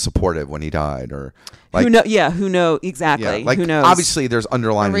wasn't supportive when he died, or like, Who know? Yeah. Who know exactly? yeah, like who knows? obviously there's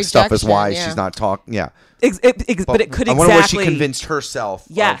underlying stuff as rejection, why yeah. she's not talking. Yeah, But it could I wonder what she exactly. convinced herself.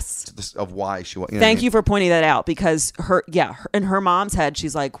 Yes. of why she. Thank you for pointing that out, because in her mom's head,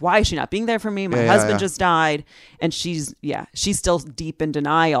 she's like, why is she not being there for me? My husband just died. And she's still deep in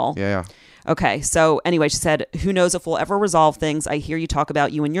denial. Yeah. Okay. So anyway, she said, who knows if we'll ever resolve things. I hear you talk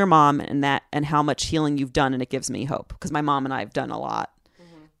about you and your mom and how much healing you've done. And it gives me hope, because my mom and I have done a lot.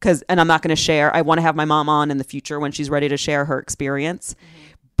 And I'm not going to share. I want to have my mom on in the future when she's ready to share her experience.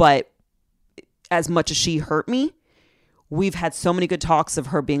 But as much as she hurt me, we've had so many good talks of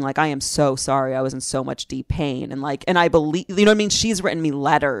her being like, I am so sorry. I was in so much deep pain. And I believe, you know what I mean? She's written me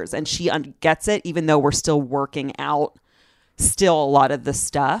letters and she gets it, even though we're still working out still a lot of the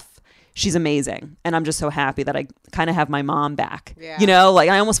stuff. She's amazing. And I'm just so happy that I kind of have my mom back. Yeah.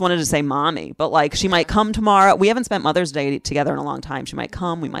 I almost wanted to say mommy, but like she might come tomorrow. We haven't spent Mother's Day together in a long time. She might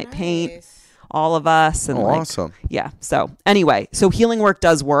come. We might paint, Nice. all of us. And awesome. Yeah. So anyway, so healing work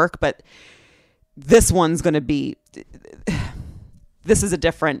does work, but this one's going to be, this is a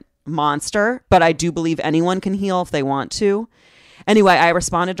different monster, but I do believe anyone can heal if they want to. Anyway, I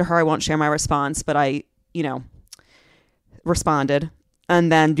responded to her. I won't share my response, but I, responded. And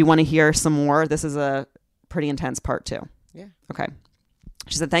then do you want to hear some more? This is a pretty intense part too. Yeah. Okay.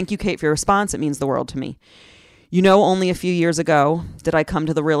 She said, thank you, Kate, for your response. It means the world to me. Only a few years ago did I come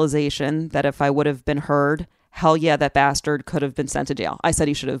to the realization that if I would have been heard, hell yeah, that bastard could have been sent to jail. I said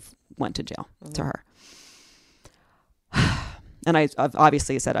he should have went to jail to her. And I've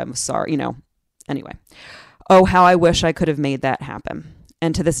obviously said, I'm sorry, anyway. Oh, how I wish I could have made that happen.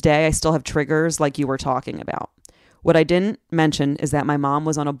 And to this day, I still have triggers like you were talking about. What I didn't mention is that my mom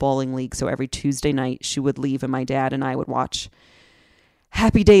was on a bowling league, so every Tuesday night she would leave and my dad and I would watch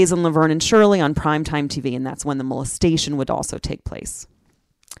Happy Days and Laverne and Shirley on primetime TV, and that's when the molestation would also take place.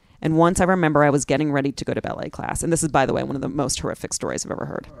 And once I remember I was getting ready to go to ballet class, and this is, by the way, one of the most horrific stories I've ever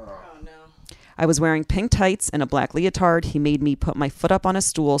heard. Oh no. I was wearing pink tights and a black leotard. He made me put my foot up on a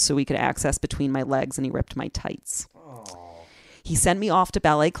stool so he could access between my legs, and he ripped my tights. He sent me off to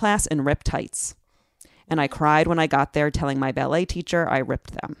ballet class in ripped tights. And I cried when I got there, telling my ballet teacher I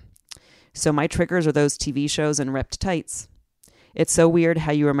ripped them. So my triggers are those TV shows and ripped tights. It's so weird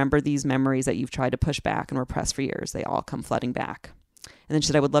how you remember these memories that you've tried to push back and repress for years. They all come flooding back. And then she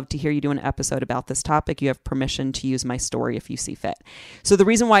said, I would love to hear you do an episode about this topic. You have permission to use my story if you see fit. So the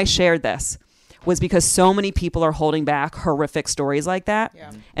reason why I shared this was because so many people are holding back horrific stories like that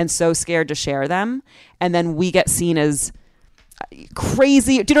and so scared to share them. And then we get seen as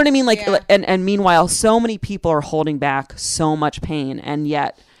crazy. Do you know what I mean? Like, and meanwhile, so many people are holding back so much pain and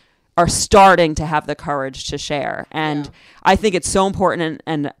yet are starting to have the courage to share. And I think it's so important.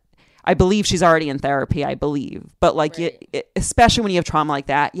 And I believe she's already in therapy, I believe. But like, especially when you have trauma like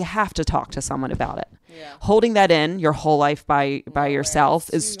that, you have to talk to someone about it. Yeah. Holding that in your whole life by yourself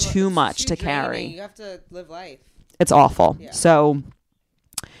is too much to carry. You have to live life. It's awful. Yeah. So,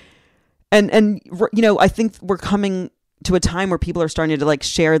 and I think we're coming to a time where people are starting to like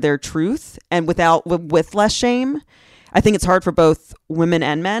share their truth and with less shame. I think it's hard for both women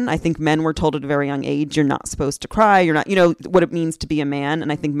and men. I think men were told at a very young age, you're not supposed to cry. You're not, what it means to be a man. And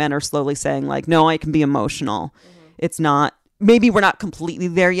I think men are slowly saying like, no, I can be emotional. Mm-hmm. It's not, maybe we're not completely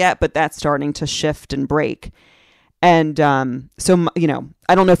there yet, but that's starting to shift and break. And so,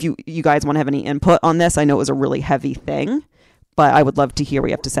 I don't know if you guys want to have any input on this. I know it was a really heavy thing, but I would love to hear what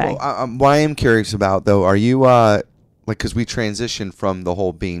you have to say. Well, what I am curious about, though, are you, because we transitioned from the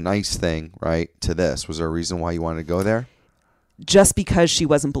whole being nice thing, right, to this. Was there a reason why you wanted to go there? Just because she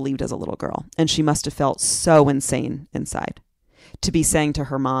wasn't believed as a little girl. And she must have felt so insane inside to be saying to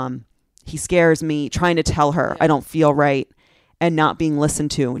her mom, he scares me, trying to tell her I don't feel right, and not being listened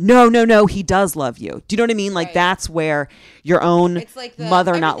to. No, he does love you. Do you know what I mean? Like that's where your own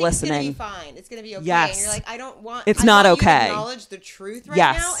mother not listening. It's going to be fine. It's going to be okay. Yes. And you're like, I don't want. It's not okay. You to acknowledge the truth right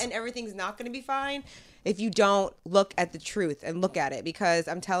now, and everything's not going to be fine if you don't look at the truth and look at it, because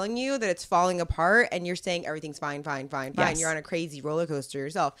I'm telling you that it's falling apart and you're saying everything's fine. Yes. You're on a crazy roller coaster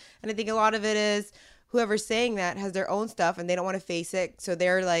yourself. And I think a lot of it is whoever's saying that has their own stuff and they don't want to face it. So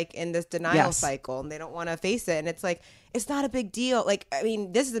they're like in this denial cycle and they don't want to face it. And it's like, it's not a big deal. Like, I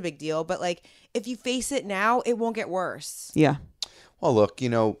mean, this is a big deal, but like, if you face it now, it won't get worse. Yeah. Well, look,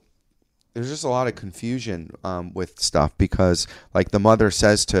 there's just a lot of confusion with stuff because like the mother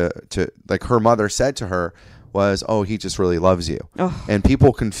says to like her mother said to her was, oh, he just really loves you. Oh. And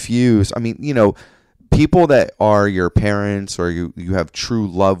people confuse. I mean, people that are your parents or you have true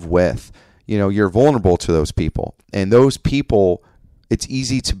love with, you're vulnerable to those people. And those people, it's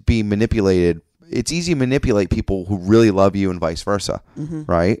easy to be manipulated. It's easy to manipulate people who really love you and vice versa,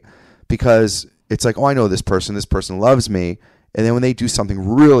 right? Because it's like, oh, I know this person loves me. And then when they do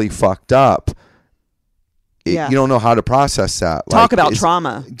something really fucked up, you don't know how to process that. Talk about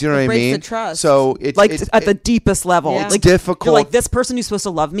trauma. Do you know what I mean? The trust. So it's like at the deepest level. It's like, difficult. You're like, this person who's supposed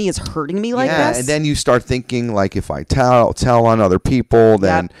to love me is hurting me like this. And then you start thinking like, if I tell on other people,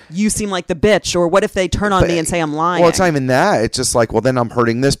 then you seem like the bitch. Or what if they turn on me and say I'm lying? Well, it's not even that. It's just like, well, then I'm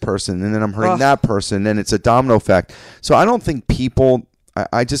hurting this person, and then I'm hurting that person, and it's a domino effect. So I don't think people.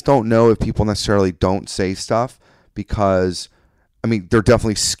 I just don't know if people necessarily don't say stuff because. I mean, they're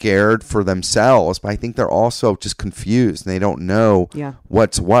definitely scared for themselves, but I think they're also just confused and they don't know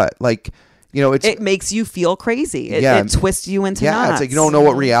what's what. Like, it makes you feel crazy. It twists you into knots. It's like you don't know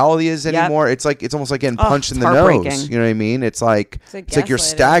what reality is anymore. It's like it's almost like getting punched in the nose. You know what I mean? It's like you're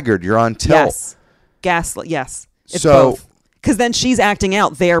staggered. You're on tilt. Yes. Gaslit. Yes. It's both. Because then she's acting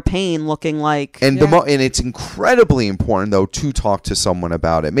out their pain, looking like and it's incredibly important though to talk to someone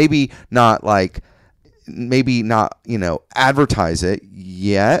about it. Maybe not advertise it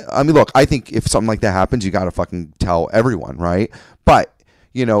yet. I mean, look, I think if something like that happens, you got to fucking tell everyone, right? But,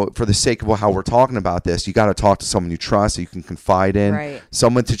 for the sake of how we're talking about this, you got to talk to someone you trust, that you can confide in,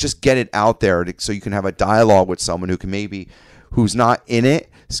 someone to just get it out there so you can have a dialogue with someone who's not in it,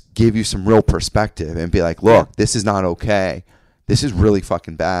 give you some real perspective and be like, look, this is not okay. This is really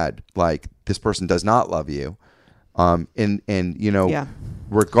fucking bad. Like, this person does not love you. You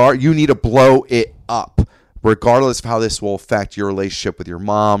need to blow it up regardless of how this will affect your relationship with your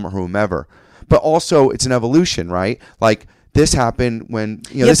mom or whomever. But also it's an evolution, right? Like this happened when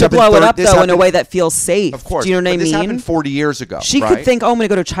you have to blow it up though in a way that feels safe. Of course. Do you know what I mean? This happened 40 years ago. She could think, oh, I'm going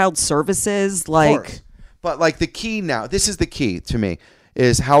to go to child services. Like, but like the key now, this is the key to me,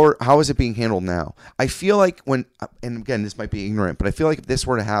 is how is it being handled now? I feel like and again, this might be ignorant, but I feel like if this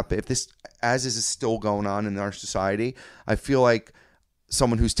were to happen, if this as is still going on in our society, I feel like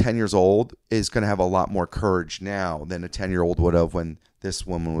someone who's 10 years old is going to have a lot more courage now than a 10-year-old would have when this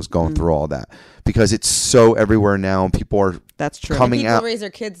woman was going through all that, because it's so everywhere now and people are coming out. People raise their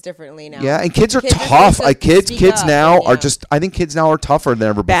kids differently now. Yeah, and kids are tough. Like kids now are just. I think kids now are tougher than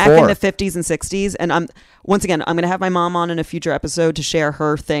ever before. Back in the 50s and 60s, and I'm going to have my mom on in a future episode to share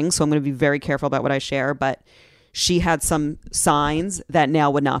her things, so I'm going to be very careful about what I share. But she had some signs that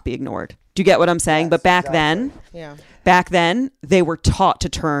now would not be ignored. Do you get what I'm saying? But back then, they were taught to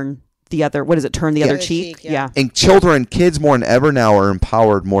turn the other other cheek. Yeah. And kids more than ever now are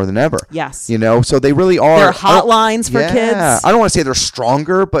empowered more than ever. Yes. So they really are. There are hotlines for kids. I don't want to say they're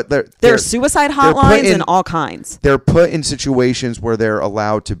stronger, but there are suicide hotlines and all kinds. They're put in situations where they're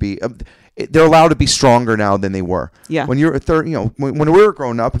allowed to be. They're allowed to be stronger now than they were. Yeah. When you're when we were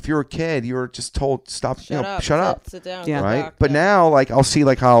growing up, if you were a kid, you were just told shut up, sit down, yeah. Right. Back, but now, like I'll see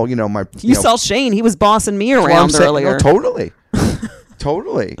like how my you saw Shane, he was bossing me around earlier. Totally.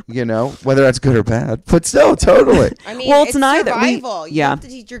 Totally, whether that's good or bad, but still, totally. I mean, well, it's neither. Survival. You have to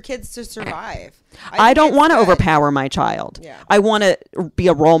teach your kids to survive. I don't want to overpower my child. Yeah. I want to be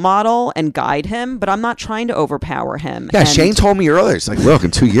a role model and guide him, but I'm not trying to overpower him. Yeah, Shane told me earlier. It's like, look, in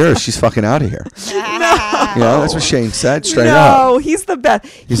 2 years, she's fucking out of here. No. That's what Shane said straight up. No, he's the best.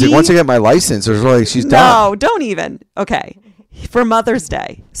 He's like, once I get my license, there's really she's done. No, don't even. Okay. For Mother's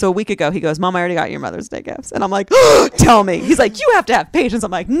Day. So a week ago, he goes, Mom, I already got your Mother's Day gifts. And I'm like, tell me. He's like, you have to have patience.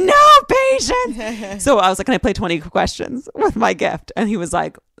 I'm like, no patience. So I was like, can I play 20 questions with my gift? And he was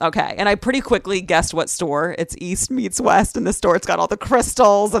like, okay. And I pretty quickly guessed what store. It's East meets West. And the store, it's got all the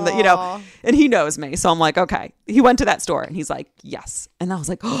crystals and and he knows me. So I'm like, okay. He went to that store and he's like, yes. And I was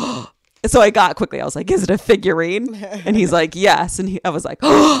like, oh. So I got quickly. I was like, is it a figurine? And he's like, yes. And I was like,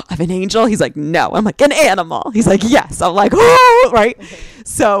 oh, I'm an angel. He's like, no. I'm like, an animal. He's like, yes. I'm like, oh, right.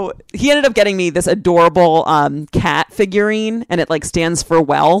 So he ended up getting me this adorable cat figurine, and it like stands for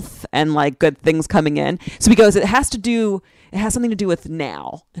wealth and like good things coming in. So he goes, it has something to do with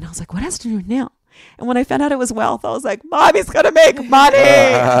now. And I was like, what has to do with now? And when I found out it was wealth, I was like, Mommy's going to make money.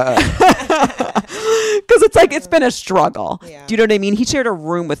 Because it's like, it's been a struggle. Yeah. Do you know what I mean? He shared a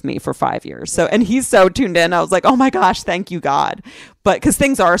room with me for 5 years. So, and he's so tuned in. I was like, oh my gosh, thank you, God. But because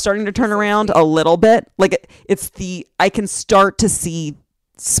things are starting to turn around a little bit. Like I can start to see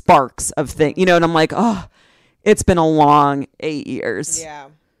sparks of things, you know, and I'm like, oh, it's been a long 8 years.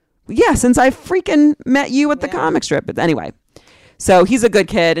 Yeah, since I freaking met you at the comic strip. But anyway, so he's a good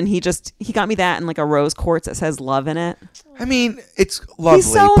kid, and he got me that and like a rose quartz that says love in it. I mean, it's lovely,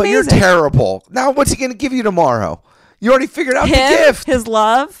 so but you're amazing. terrible. Now, what's he going to give you tomorrow? You already figured out the gift. His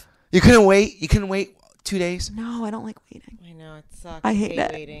love. You couldn't wait. You couldn't wait 2 days. No, I don't like waiting. I know, it sucks. I hate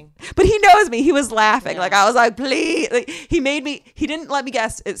it. waiting. But he knows me. He was laughing. Like, I was like, please. Like, he didn't let me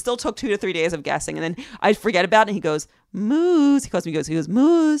guess. It still took 2 to 3 days of guessing. And then I forget about it. And he goes, Moose. He calls me, he goes,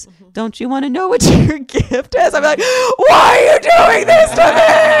 Moose, don't you want to know what your gift is? I'm like, why are you doing this to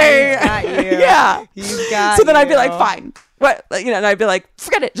me? He's got you. Yeah. He's got So then I'd be you. like, fine. What? You know, and I'd be like,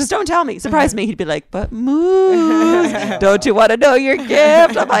 forget it. Just don't tell me. Surprise me. He'd be like, but Moose, don't you want to know your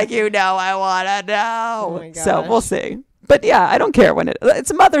gift? I'm like, you know, I want to know. Oh my So gosh. we'll see. But yeah, I don't care when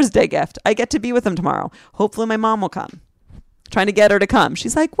it's a Mother's Day gift. I get to be with him tomorrow. Hopefully my mom will come. Trying to get her to come.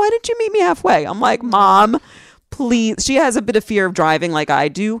 She's like, why didn't you meet me halfway? I'm like, Mom, please. She has a bit of fear of driving like I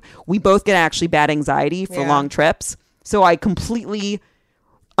do. We both get actually bad anxiety for long trips. So I completely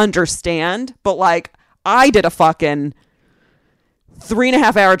understand. But like, I did a fucking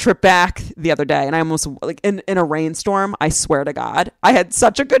 3.5 hour trip back the other day, and I almost like in a rainstorm. I swear to God, I had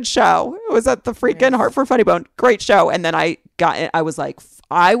such a good show. It was at the freaking Hartford Funny Bone, great show. And then I was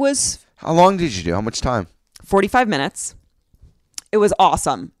How long did you do? How much time? 45 minutes. It was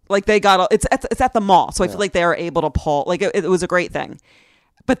awesome. Like it's at the mall, so I feel like they are able to pull. Like it was a great thing.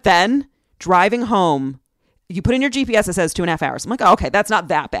 But then driving home, you put in your GPS, it says 2.5 hours. I'm like, oh, okay, that's not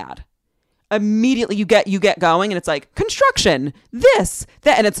that bad. Immediately you get going, and it's like construction, this,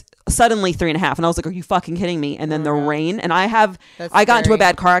 that, and it's suddenly 3.5. And I was like, are you fucking kidding me? And then the rain, and I got into a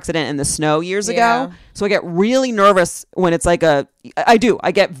bad car accident in the snow years ago. So I get really nervous when it's like I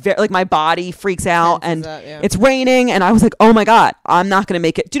get very, like my body freaks out and it's raining, and I was like, oh my God, I'm not going to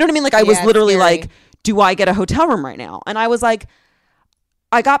make it. Do you know what I mean? Like I was literally like, do I get a hotel room right now? And I was like,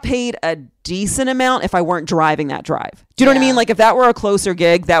 I got paid a decent amount if I weren't driving that drive. Do you know what I mean? Like if that were a closer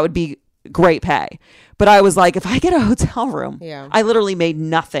gig, that would be great pay. But I was like, if I get a hotel room, I literally made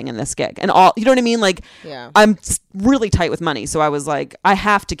nothing in this gig. And all, you know what I mean? Like I'm really tight with money. So I was like, I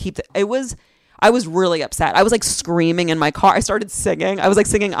have to keep I was really upset. I was like screaming in my car. I started singing. I was like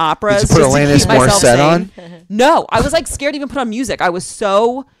singing operas. Did you put Alanis Morissette on? No, I was like scared to even put on music. I was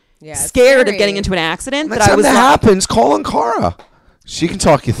so scared of getting into an accident. Next time that happens, call Ankara. She can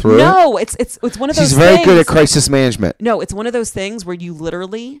talk you through it. No, it's one of those things. She's very good at crisis management. No, it's one of those things where you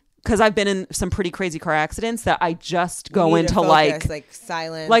literally, because I've been in some pretty crazy car accidents, that I just go into like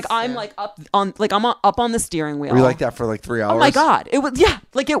silence. Like I'm like up on the steering wheel. Were you like that for like 3 hours? Oh my God. It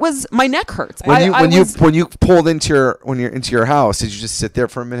was my neck hurts. When you pulled into your house, did you just sit there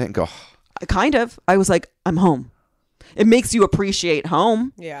for a minute and go? Kind of. I was like, I'm home. It makes you appreciate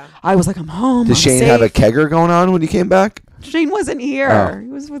home. Yeah. I was like, I'm home. Did Shane have a kegger going on when you came back? Shane wasn't here. Oh. He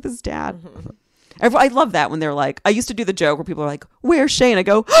was with his dad. I love that when they're like, I used to do the joke where people are like, where's Shane? I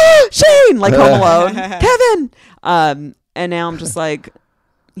go, oh, Shane, like Home Alone, Kevin. And now I'm just like,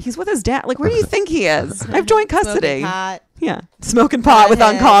 he's with his dad. Like, where do you think he is? I have joint custody. Smoking pot. Yeah, smoking pot with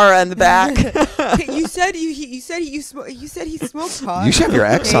Ankara in the back. You said he smoked pot. You should have your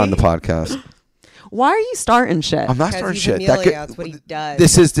ex on the podcast. Why are you starting shit? I'm not starting shit. That's what he does.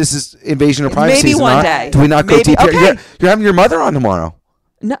 This is invasion of privacy. Maybe one day. Do we not go Maybe, deeper? okay. You're having your mother on tomorrow.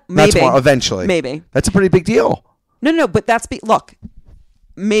 No, Not maybe. tomorrow, eventually. Maybe. That's a pretty big deal. No, but look,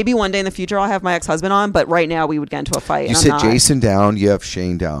 maybe one day in the future I'll have my ex-husband on, but right now we would get into a fight. You sit Jason down, you have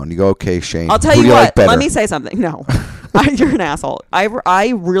Shane down. You go, okay, Shane. I'll tell you what, let me say something. No, you're an asshole. I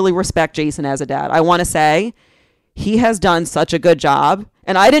really respect Jason as a dad. I want to say he has done such a good job.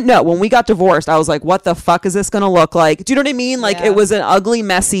 And I didn't know when we got divorced, I was like, what the fuck is this going to look like? Do you know what I mean? Like it was an ugly,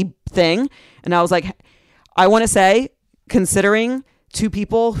 messy thing. And I was like, I want to say, considering two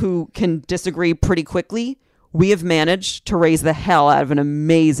people who can disagree pretty quickly, we have managed to raise the hell out of an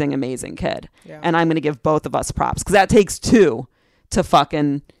amazing, amazing kid. Yeah. And I'm going to give both of us props because that takes two to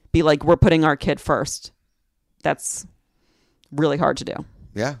fucking be like, we're putting our kid first. That's really hard to do.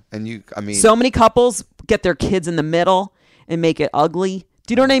 Yeah. And so many couples get their kids in the middle and make it ugly.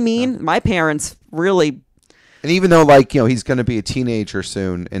 Do you know what I mean? Yeah. My parents really And even though, like, he's going to be a teenager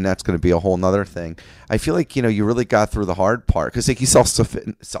soon, and that's going to be a whole nother thing, I feel like, you really got through the hard part. Because, like, he's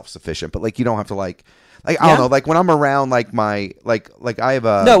self-sufficient, but, like, you don't have to, like I don't know, like, when I'm around, like, I have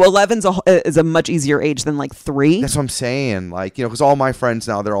a... No, 11's is a much easier age than, like, 3. That's what I'm saying. Like, because all my friends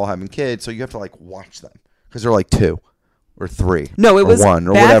now, they're all having kids, so you have to, like, watch them. Because they're, like, 2 or 3. No, it was 1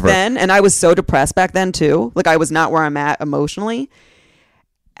 or back whatever. then, and I was so depressed back then, too. Like, I was not where I'm at emotionally.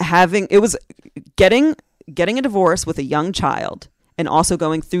 Getting a divorce with a young child and also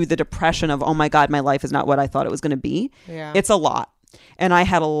going through the depression of, oh my God, my life is not what I thought it was going to be. Yeah. It's a lot. And I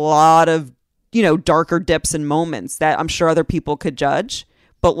had a lot of, darker dips and moments that I'm sure other people could judge.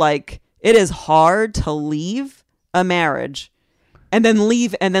 But like, it is hard to leave a marriage and then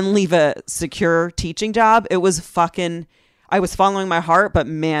leave a secure teaching job. It was I was following my heart, but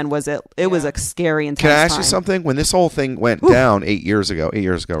man, was it was a scary intense Can I ask time. you something? When this whole thing went down 8 years ago,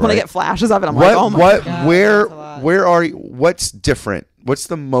 right? When I get flashes of it, I'm like, oh my God. Where are you? What's different? What's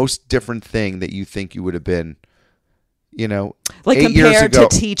the most different thing that you think you would have been, Like 8 years compared ago?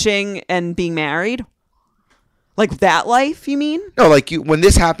 to teaching and being married? Like that life, you mean? No, like when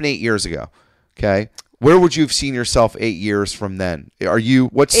this happened 8 years ago, okay? Where would you have seen yourself 8 years from then?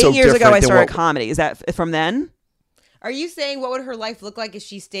 What's so different? 8 years ago, I than started comedy. Is that from then? Are you saying what would her life look like if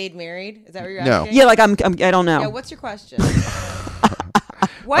she stayed married? Is that what you're No. asking? Yeah, like I don't know. Yeah, what's your question?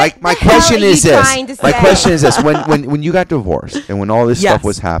 What Like my the hell question are you is trying to this. My say? question is this: when you got divorced and when all this Yes. stuff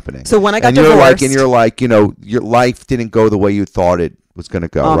was happening, So when I got and divorced- you're like, your life didn't go the way you thought it was going to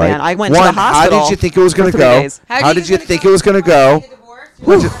go, Oh, right? man, I went to the One, hospital how did you think it was going for to 3 go? days. How did you think it was going to go?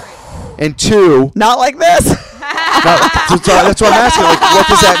 And 2, Not like this. that's what I'm asking. Like, what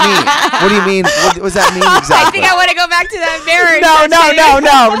does that mean? What do you mean? What does that mean exactly? I think I want to go back to that marriage.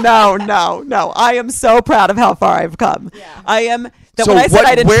 No. I am so proud of how far I've come. Yeah. I am. That So when I said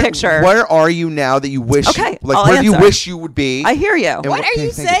I didn't where, picture. Where are you now that you wish? Okay, like I'll where do you answer. wish you would be? I hear you. And What are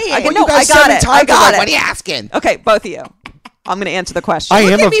you thank saying? I Well, no, you guys I got said it. times, I I'm got like, it. What are you asking? Okay, both of you. I'm going to answer the question. I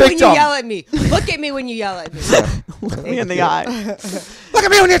am Look a at me when you victim. yell at me. Look at me when you yell at me. Look me in the eye. Look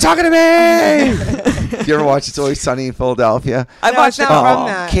at me when you're talking to me. Do you ever watch It's Always Sunny in Philadelphia? I've No, watched it's it. not Oh, from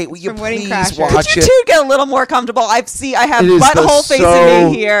that. Kate, will It's you from Wedding please Crashers. watch Could you it? two get a little more comfortable? I have It is butthole the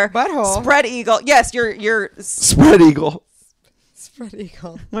facing me here. Butthole. Spread eagle. Yes, you're. Spread eagle. Spread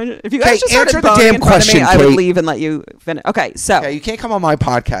eagle. If you guys Kate, just started answer the boning damn in front of me, question, I would Kate. leave and let you finish. Okay, so Okay, you can't come on my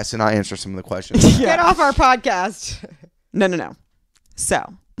podcast and not answer some of the questions. Get off our podcast. no.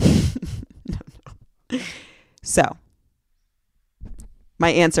 So, So, my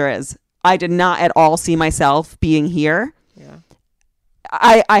answer is I did not at all see myself being here. Yeah.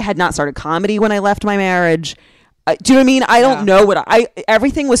 I had not started comedy when I left my marriage. Do you know what I mean? I don't Yeah. know what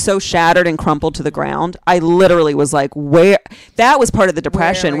everything was so shattered and crumpled to the ground. I literally was like, where? That was part of the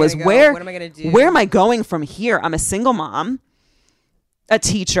depression. Where am I Was gonna go? where? What am I gonna do? Where am I going from here? I'm a single mom, a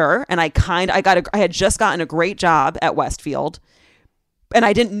teacher, and I had just gotten a great job at Westfield. And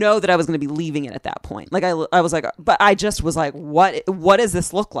I didn't know that I was going to be leaving it at that point. Like I was like, but I just was like, what does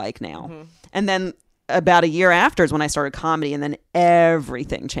this look like now? Mm-hmm. And then about a year after is when I started comedy, and then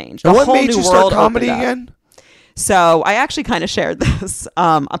everything changed. And A what whole made new you start world comedy opened up. again? So I actually kind of shared this,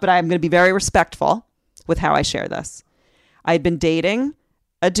 but I'm going to be very respectful with how I share this. I had been dating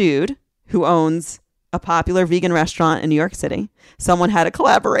a dude who owns a popular vegan restaurant in New York City. Someone had a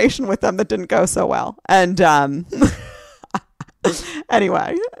collaboration with them that didn't go so well. And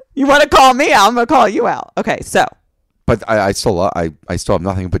anyway, you want to call me out, I'm going to call you out. Okay, so. But I still have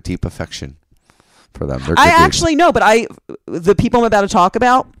nothing but deep affection for them. They're good I dudes. actually know, but the people I'm about to talk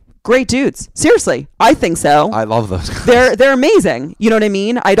about, great dudes. Seriously, I think so. I love those guys. They're amazing. You know what I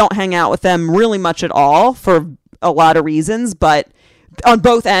mean? I don't hang out with them really much at all for a lot of reasons, but on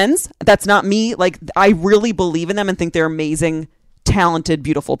both ends, that's not me. Like, I really believe in them and think they're amazing, talented,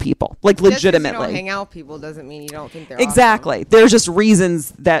 beautiful people. Like, Just 'cause legitimately. you don't hang out with people doesn't mean you don't think they're Exactly. There's just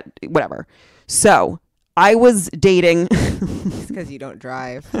reasons that whatever. So I was dating. It's because you don't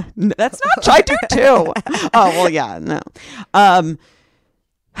drive. That's not. I do too. Oh well, yeah. No.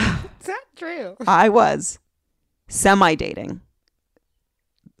 It's not true. I was semi-dating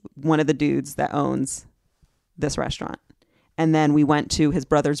one of the dudes that owns this restaurant. And then we went to his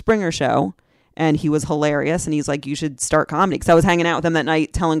brother's Bringer show, and he was hilarious. And he's like, you should start comedy. Because I was hanging out with him that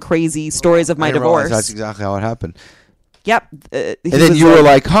night telling crazy stories of my I didn't realize divorce. That's exactly how it happened. Yep. And then you were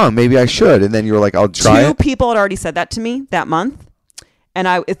like, maybe I should. And then you were like, I'll try Two it. people had already said that to me that month. And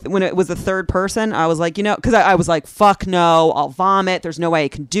when it was the third person, I was like, because I was like, fuck no, I'll vomit. There's no way I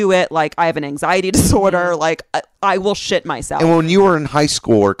can do it. Like, I have an anxiety disorder. Like, I will shit myself. And when you were in high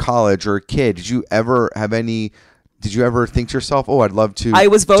school or college or a kid, did you ever have any did you ever think to yourself, oh, I'd love to? I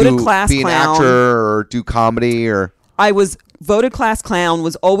was voted class be an clown. actor or do comedy or. I was voted class clown,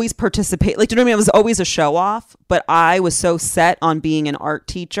 was always participate. Like, do you know what I mean? I was always a show off, but I was so set on being an art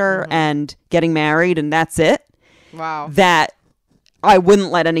teacher and getting married, and that's it. Wow. That I wouldn't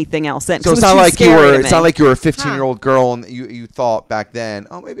let anything else in. So It it's was not too like you scary were. to It's me. not like you were a 15-year-old girl and you thought back then,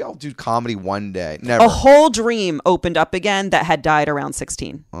 oh, maybe I'll do comedy one day. Never. A whole dream opened up again that had died around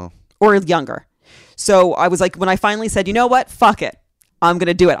 16 or younger. So I was like, when I finally said, you know what, fuck it, I'm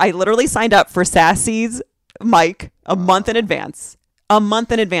gonna do it. I literally signed up for Sassy's mic a month in advance,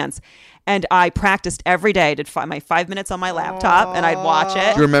 and I practiced every day. I did my 5 minutes on my laptop, and I'd watch Do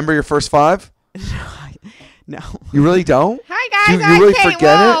it. you remember your first 5? No. You really don't? Hi Do guys, you I'm really Kate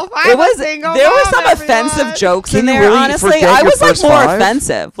forget Wolf. it? I'm It was a single there were mom, some everyone. offensive jokes Can in you there. really Honestly, forget I your was like first more 5?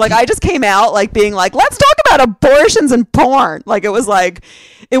 offensive. Like I just came out like being like, let's talk about abortions and porn. Like it was,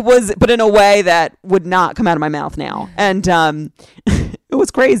 but in a way that would not come out of my mouth now. And it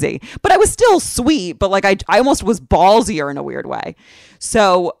was crazy. But I was still sweet. But like I almost was ballsier in a weird way.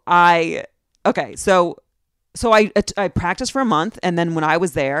 So I practiced for a month, and then when I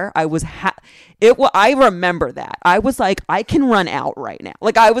was there, I was I remember that. I was like, I can run out right now.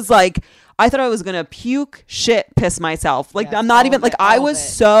 Like I was like, I thought I was gonna puke, shit, piss myself. Like Yes, I'm not all even of like it, I all of was it.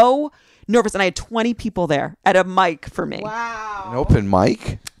 so nervous, and I had 20 people there at a mic for me. Wow. An open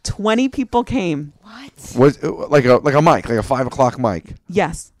mic? 20 people came. What? Was like a mic, like a 5 o'clock mic?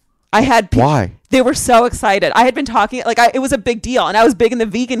 Yes. I had people. Why? They were so excited. I had been talking, it was a big deal, and I was big in the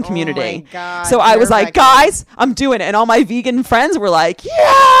vegan community. God, so I was you're like, like guys, I'm doing it. And all my vegan friends were like,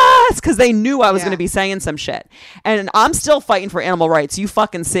 yes, because they knew I was Yeah. going to be saying some shit. And I'm still fighting for animal rights. You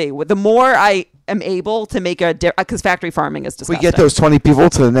fucking see. The more I am able to make a difference, because factory farming is We disgusting. get those 20 people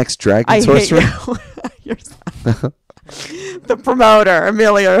to the next Dragon I hate Sorcerer. you. You're the promoter,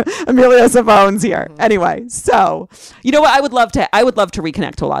 Amelia Savone's here. Anyway, so you know what? I would love to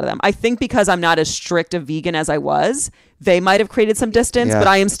reconnect to a lot of them. I think because I'm not as strict a vegan as I was, they might have created some distance, Yeah. but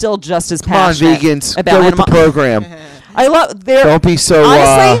I am still just as Come on, passionate vegans, about go with the animal. program. I love their. Don't be so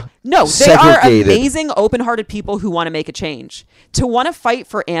honestly. No, they are segregated. amazing, open-hearted people who want to make a change. To want to fight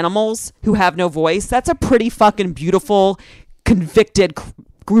for animals who have no voice, that's a pretty fucking beautiful, convicted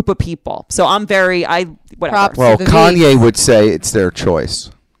group of people. So I'm whatever. Props. Well, The Kanye would say it's their choice.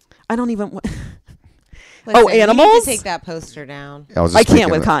 I don't even. Listen, you need to animals? take that poster down. I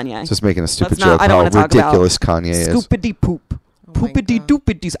can't with Kanye. Just making a stupid Let's not- joke. I don't How wanna talk about ridiculous Kanye is. Scoopity poop. my Poopity God.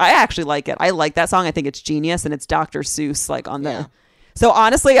 doopity. I actually like it. I like that song. I think it's genius, and it's Dr. Seuss on Yeah. the. So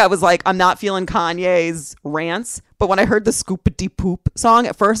honestly, I was like, I'm not feeling Kanye's rants, but when I heard the Scoopity Poop song,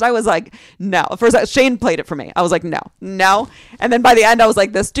 at first I was like, no. At first, Shane played it for me. I was like, no. And then by the end, I was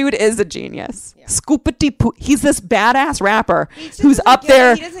like, this dude is a genius. Yeah. Scoopity Poop. He's this badass rapper just who's doesn't up get it.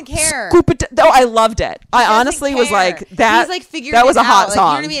 there. He doesn't care. Scoopity. Oh, I loved it. I Doesn't honestly was care. like that. He's like figured that was it a hot out.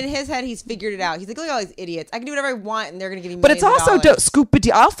 song. Like, you know what I mean? In his head, he's figured it out. He's like, look at all these idiots. I can do whatever I want, and they're gonna give me. But it's millions of also dollars.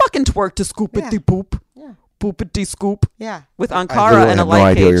 Scoopity. I'll fucking twerk to Scoopity Yeah. Poop. Yeah. Poopity Scoop. Yeah. With I Ankara literally and a have no light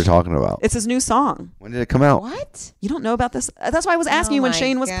idea what cage. you're talking about. It's his new song. When did it come out? What? You don't know about this? That's why I was asking you when Oh my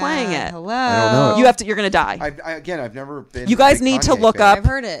Shane was God. playing it. Hello. I don't know. You're gonna die. I've never been. You a guys big need to Kanye look fan. up I've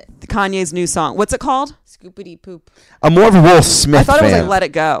heard it. Kanye's new song. What's it called? Scoopity poop. I'm more of a Will Smith I thought it was fan. like Let It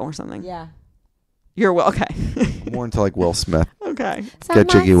Go or something. Yeah. You're okay. I'm more into like Will Smith. Okay. Get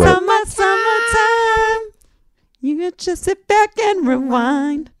jiggy with it. Summertime. You could just sit back and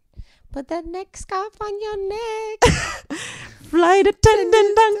rewind. Put that neck scarf on your neck. Flight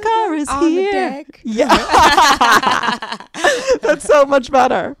attendant Ankara is on the here. deck. Yeah. That's so much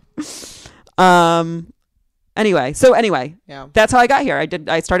better. Anyway, Yeah. that's how I got here.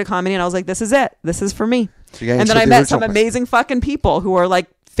 I started comedy and I was like, this is it. This is for me. So you got And then I into the met some original- amazing fucking people who are like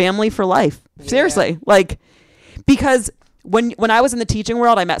family for life. Seriously. Like, because when I was in the teaching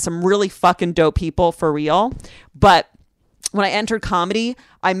world, I met some really fucking dope people for real. But when I entered comedy,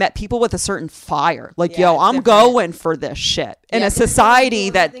 I met people with a certain fire. Like, Yeah, yo, it's I'm different. going for this shit. In Yeah, a 'cause society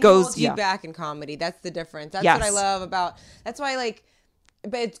nothing that goes, holds you yeah. back in comedy. That's the difference. That's Yes. what I love about. That's why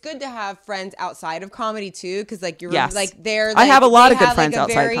but it's good to have friends outside of comedy too, because like you're Yes. like they're. I have a lot they of good have, friends like, a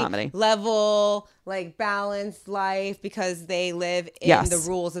outside very comedy. Level, like balanced life because they live in Yes. the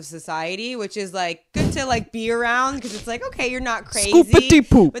rules of society, which is like good to like be around because it's like okay, you're not crazy, Scoopity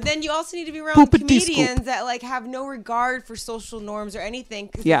poop. but then you also need to be around Poopity scoop. comedians that like have no regard for social norms or anything.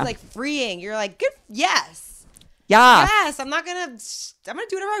 Because Yeah. it's like freeing. You're like good, yes. Yeah. Yes, I'm gonna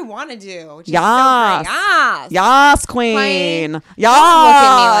do whatever I want to do. Which is Yes. so great. Yes. Yes, queen. Queen. Yes. Don't look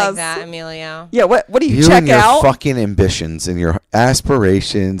at me like that, Amelia. Yeah, what do you You check and your out? fucking ambitions and your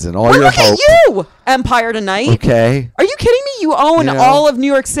aspirations and all Well, your look at hope. you, Empire Tonight. Okay. Are you kidding me? You own You know? all of New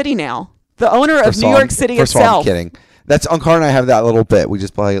York City now. The owner of First New of all, York City first of all, I'm itself. kidding. That's Ankara and I have that little bit. We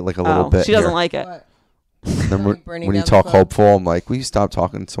just play like a little bit. She doesn't here. like it. What? Then Like burning when you down the talk club. hopeful, I'm like, will you stop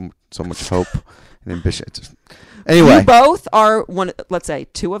talking so much hope and ambition? It's just- anyway, You both are let's say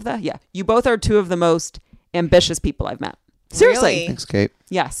two of the, you both are two of the most ambitious people I've met. Seriously. Really? thanks, Kate.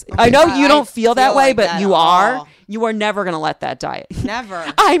 Yes. I know you I don't feel that feel way, like but that you at are. all. You are never going to let that die.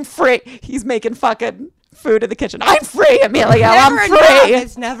 Never. I'm free. He's making fucking food in the kitchen. I'm free, Emilio. Never I'm enough. free.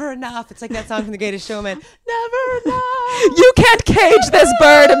 It's never enough. It's like that song from The Greatest Showman. Never enough. You can't cage this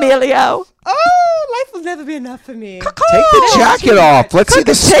bird, Emilio. Oh, life will never be enough for me. Take the jacket off. Let's see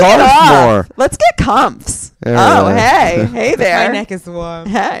the Take it scarf off. more. Let's get comfs. There Oh, it is. hey. Hey there. My neck is warm.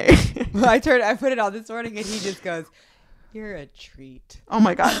 Hey. I put it on this morning, and he just goes, "You're a treat." Oh,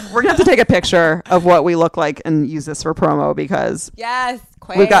 my God. We're going to have to take a picture of what we look like and use this for promo because Yes,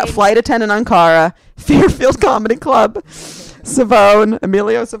 Quaid. we've got Flight Attendant Ankara, Fairfield Comedy Club, Savone,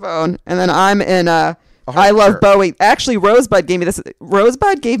 Emilio Savone, and then I'm in I Love shirt. Bowie. Actually, Rosebud gave me this.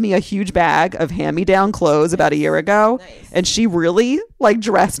 Rosebud gave me a huge bag of hand-me-down clothes about a year ago, Nice. and she really like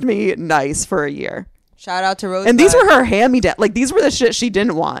dressed me nice for a year. Shout out to Rose. And these were her hand-me-down. Like these were the shit she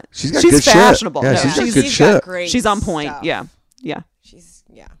didn't want. She's got good shit. fashionable. Yeah, No, she's got she's good shit. great. she's on point. stuff. Yeah, yeah.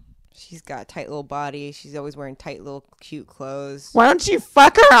 She's got a tight little body. She's always wearing tight little cute clothes. Why don't you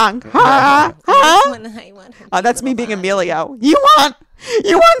fuck her, Ankara? Huh? That's me being Emilio. You want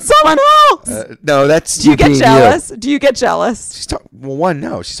someone else? No, that's Do you get being jealous? Do you get jealous? She's well, one,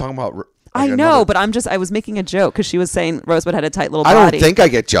 no. She's talking about. I know, but I was making a joke because she was saying Rosebud had a tight little I body. don't think I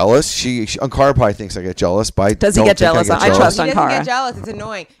get jealous. Ankara probably thinks I get jealous, but I Does he don't get think jealous? I jealous. trust He doesn't Ankara. get jealous. It's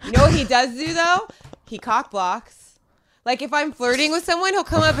annoying. You know what he does do though? He cock blocks. Like if I'm flirting with someone, he'll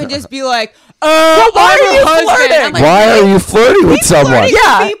come up and just be like, why I'm are your you husband." flirting? I'm like, Why are "Really? you flirting with He's someone? flirting with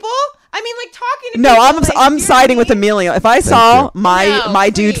Yeah. people? I mean, like talking to No, people. I'm like, siding with seriously? Emilio. If I saw you. my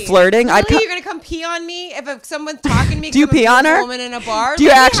dude please. flirting, really? I'd You're gonna come pee on me if someone's talking to me? Do you 'cause I'm a pee on beautiful her? Woman in a bar? Do you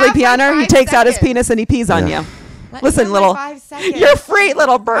Let me actually have pee my on her? He 5 takes out his seconds. penis and he pees on Yeah. you. Let me Listen, have my little, 5 seconds. you're free,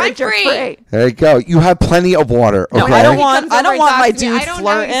 little bird. I'm You're free. free. There you go. You have plenty of water. No, Okay. I don't He want- comes I over don't and want talks my to me. dude I don't know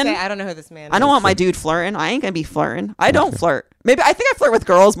how you flirting. say- I don't know who this man is. I don't want my dude flirting. I ain't gonna be flirting. I don't flirt. Maybe I think I flirt with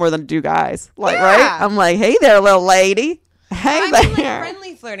girls more than do guys. Like, Yeah. right? I'm like, hey there, little lady. Hey I mean there. like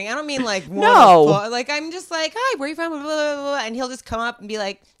friendly flirting. I don't mean like No. Like I'm just like, hi, where you from? Blah, blah, blah, blah. And he'll just come up and be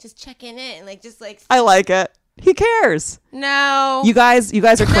like, just checking in and like just like I like it. He cares. no. You guys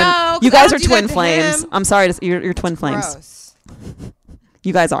are twin. No, 'cause you I guys don't are do twin that to flames. him. I'm sorry to you're twin flames. Gross.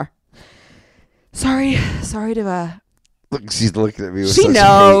 You guys are. Sorry to Look, she's looking at me. With She such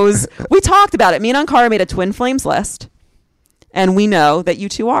knows. hate. We talked about it. Me and Ankara made a twin flames list. And we know that you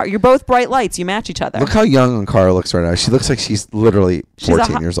two are. You're both bright lights. You match each other. Look how young Ankara looks right now. She looks like she's literally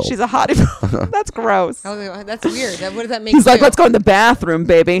 14 years old. She's a hottie. That's gross. Oh, that's weird. What does that make He's like, you? let's go in the bathroom,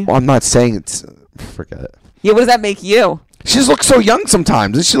 baby. Well, I'm not saying it's. Forget it. Yeah, what does that make you? She just looks so young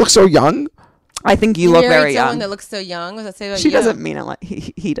sometimes. Doesn't she look so young? I think you You look married very someone young. that looks so young. What does that say about She you? doesn't mean it like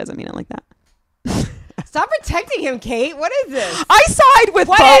he doesn't mean it like that. Stop protecting him, Kate. What is this? I side with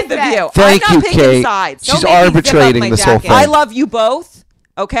What both is of that? you. Thank I'm you, not picking Kate. sides. She's Don't make me zip up arbitrating my this whole jacket. thing. I love you both.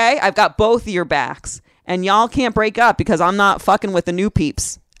 Okay, I've got both of your backs, and y'all can't break up because I'm not fucking with the new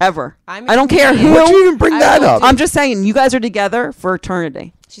peeps ever. I don't care who. Why'd you even bring I that will up? do- I'm just saying, you guys are together for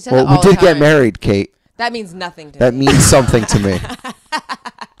eternity. She said Well, that we all the did get time. married, Kate. That means nothing to That me. means something to me.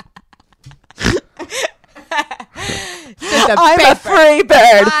 Just a I'm a paper. free bird.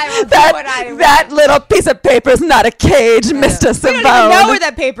 I will do what I want. That little piece of paper is not a cage, Mr. We don't even know Savone. where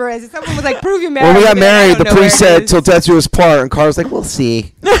that paper is. If someone was like, "Prove you married," When we got I'd be like, "I married, don't the know where priest it said, is." till death do us part. And Carl was like, we'll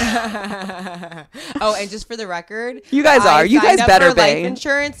see. Oh, and just for the record, You guys I are. You signed guys up better for life be.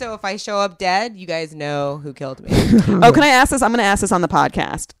 insurance. So if I show up dead, you guys know who killed me. Oh, can I ask this? I'm going to ask this on the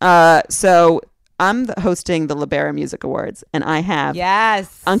podcast. So I'm hosting the Libera Music Awards, and I have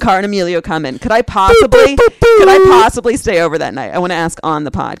Yes. Ankara and Emilio come in. Could I possibly stay over that night? I want to ask on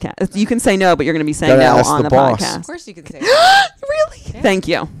the podcast. You can say no, but you're going to be saying Gotta no ask on the the boss. Of podcast. course you can say. Really? Thank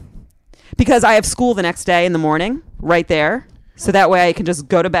you. Because I have school the next day in the morning, right there. So that way I can just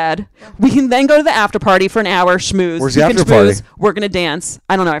go to bed. We can then go to the after party for an hour, schmooze. Where's You the can after party? schmooze. We're going to dance.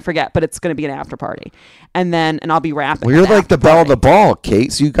 I don't know. I forget, but it's going to be an after party. And I'll be rapping. Well, you're at like the after bell of party. the ball,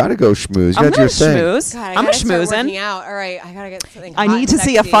 Kate. So you got to go schmooze. You I'm got to do going your to thing. schmooze. God, I I'm a gotta start working schmoozing. out. All right, I gotta get something. I hot need and to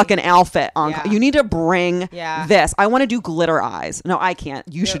see a sexy. fucking outfit on. Yeah. You need to bring Yeah. this. I want to do glitter eyes. No, I can't.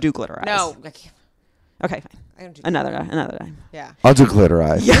 You should do glitter eyes. No, I can't. Okay, fine. I don't do Another day. Yeah. I'll do glitter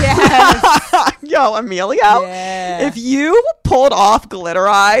eyes. Yes. Yo, Emilio, Yeah. if you pulled off glitter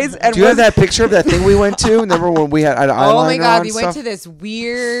eyes and Do you have that picture of that thing we went to? Remember when we had an eyeliner Oh my god, on we and went stuff? to this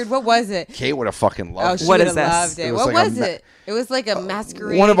weird. What was it? Kate would have fucking Oh, loved she it. What would is have this? loved it. It was What like a was ma- it? It was like a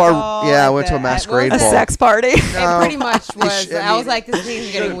masquerade. One of our- ball yeah, I at went to a the- masquerade A ball. sex party. It pretty much was. should- I I was mean, like, this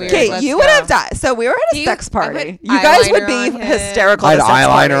thing's getting weird. Kate, Let's you go. would have died. So we were at a You- sex I party. put You guys would eyeliner be on him. hysterical. I had at a sex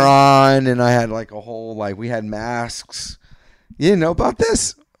eyeliner party. on, and I had like a whole we had masks. You didn't know about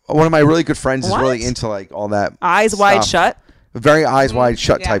this? One of my really good friends What? is really into like all that Eyes wide stuff. shut. Very eyes wide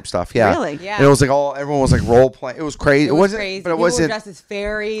shut yeah. type stuff. Yeah, Really? Yeah. And it was like everyone was like role playing. It was crazy. It was wasn't, crazy. but it People were wasn't. dressed as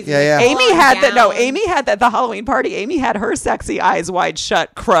fairies. Yeah, yeah. Amy had that. No, down. Amy had that. The Halloween party. Amy had her sexy eyes wide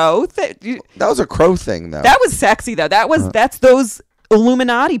shut crow. That was a crow thing though. That was sexy though. That's those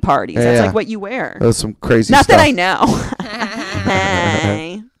Illuminati parties. That's Yeah. like what you wear. That was some crazy Not stuff. that I know.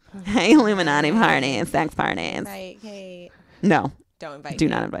 Hey, Illuminati parties, sex parties. Right, Kate. No, Don't invite do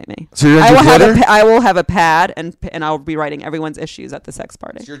me. not invite me. So you're I into will have glitter? I will have a pad and I'll be writing everyone's issues at the sex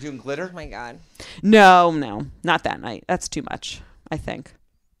party. You're doing glitter? Oh my god. No, not that night. That's too much. I think.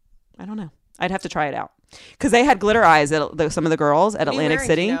 I don't know. I'd have to try it out because they had glitter eyes at some of the girls at What are you Atlantic wearing,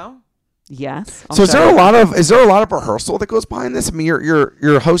 City. do you know? Yes. I'll So is show there you. a lot of rehearsal that goes behind this? I mean,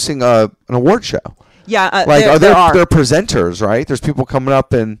 you're hosting an award show. Yeah. Like there, are there are. there are presenters, right? There's people coming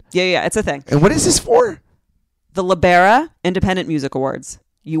up and Yeah. It's a thing. what is this for? The Libera Independent Music Awards.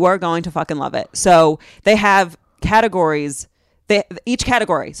 You are going to fucking love it. So they have categories. Each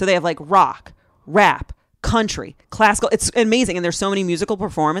category. So they have like rock, rap, country, classical. It's amazing, and there's so many musical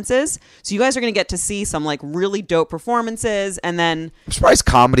performances. So you guys are going to get to see some like really dope performances, and then I'm surprised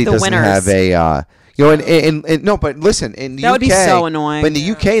comedy The doesn't winners. have a in no, but listen, in the That UK, would be so annoying. But in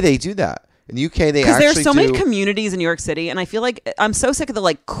the UK, they do that. In the UK, they because actually there's so do. many communities in New York City, and I feel like I'm so sick of the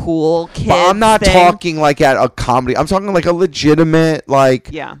like cool kids. But I'm not thing. talking like at a comedy. I'm talking like a legitimate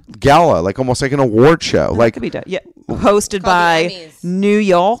Yeah. gala, like almost like an award show. That Like could be done. Yeah, hosted Called the by Emmys. New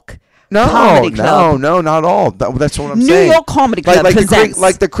York no, Comedy Club. no, not all. That's what I'm New saying. York Comedy Club like the presents creek,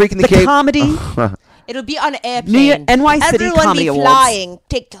 like the Creek and the, the Cave. comedy. It'll be on airplane. New York- NY City Everyone Comedy be Awards. flying.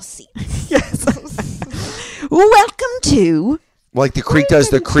 Take your seat. Welcome to Like the Creek does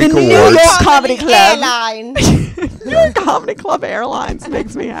the Creek New Awards. York Comedy Club. Airline. New York Comedy Club Airlines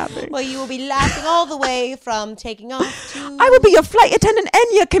makes me happy. Where you will be laughing all the way from taking off to. I will be your flight attendant and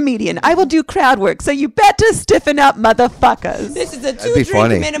your comedian. I will do crowd work, so you better stiffen up, motherfuckers. This is a be 2 drink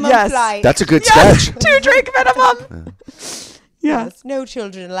funny. minimum Yes. flight. That's a good Yes, sketch. 2 drink minimum. Yeah. Yes, no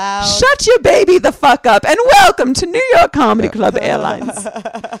children allowed. Shut your baby the fuck up and welcome to New York Comedy Club Airlines.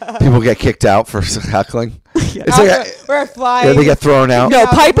 People get kicked out for heckling. It's like We're flying. yeah, they get thrown out. No, Yeah,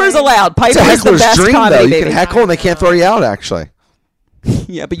 Piper's okay. allowed. It's a Piper's the heckler's best dream, comedy, though. You baby. can heckle and they can't throw you out. Actually,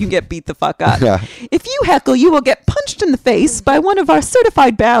 Yeah, but you can get beat the fuck up. Yeah. If you heckle, you will get punched in the face by one of our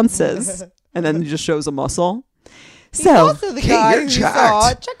certified bouncers. And then he just shows a muscle. He's So, also the Kate, guy you're who jacked.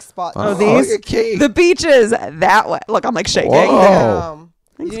 saw check spot. oh, look these at Kate. the beaches that way. Look, I'm like shaking. Whoa.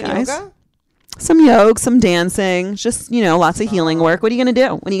 Thanks, you guys. yoga? Some yoga, some dancing, just lots of healing work. What are you gonna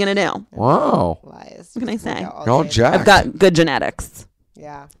do? What are you gonna do? Wow. Lies. What can I say? Work out You're all day. jacked. I've got good genetics.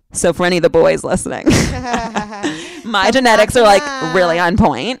 Yeah. So for any of the boys listening, my genetics are like really on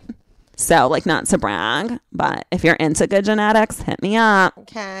point. So like not to brag, but if you're into good genetics, hit me up.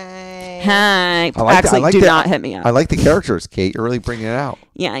 Okay. Hey, I like actually, that. I like do that. not hit me up. I like the characters, Kate. You're really bringing it out.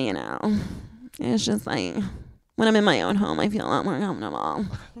 Yeah, it's just like when I'm in my own home, I feel a lot more comfortable.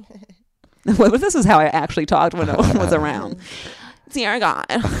 What if this is how I actually talked when no one was around? Dear God,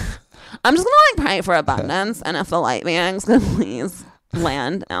 I'm just gonna like pray for abundance, and if the light beings could please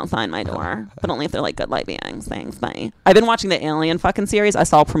land outside my door, but only if they're like good light beings. Thanks, bye. I've been watching the Alien fucking series. I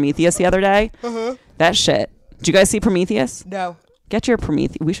saw Prometheus the other day. That shit. Did you guys see Prometheus? No. Get your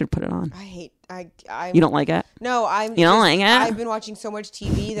Prometheus. We should put it on. I hate. I. You don't like it? No, I'm. You don't like it? I've been watching so much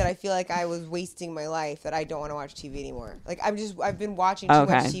TV that I feel like I was wasting my life. That I don't want to watch TV anymore. Like I've been watching too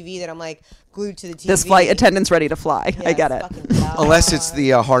Okay. much TV that I'm like glued to the TV. This flight attendant's ready to fly. I Yes, get it. fucking God. Unless it's the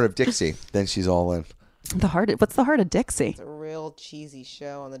Heart of Dixie, then she's all in. The heart. What's the heart of Dixie? It's a real cheesy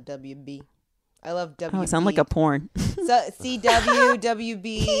show on the WB. I love WB. Oh, it sounds like a porn. So, CW,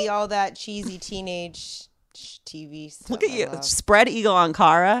 WB, all that cheesy teenage TV stuff. Look at I you, love. spread eagle on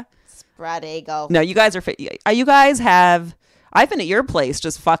Cara. Spread eagle. No, you guys are. You guys have. I've been at your place,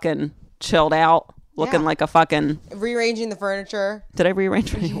 just fucking chilled out, looking Yeah. like a fucking. Rearranging the furniture. Did I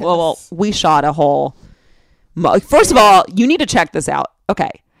rearrange? Well, we shot a whole. First of all, you need to check this out. Okay,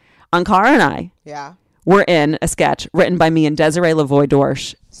 Ankara and I Yeah. were in a sketch written by me and Desiree Lavoie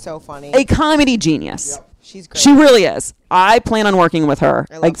Dorsch, So funny. a comedy genius. She's great. She really is. I plan on working with her,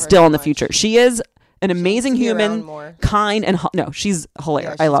 I love like her still so in the much. future. She is an amazing to be around human, more. kind and no, she's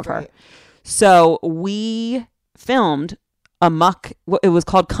hilarious. Yeah, I she's love her. great. So we filmed a muck. It was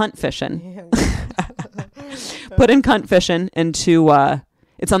called cunt fishing. Put in cunt fishing into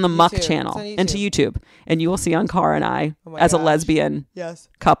it's on the Muck YouTube. channel, It's on into YouTube, and you will see Ankara and I as a gosh. lesbian Yes.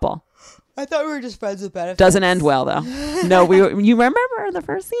 couple. I thought we were just friends with benefits. Doesn't end well though. No, you remember the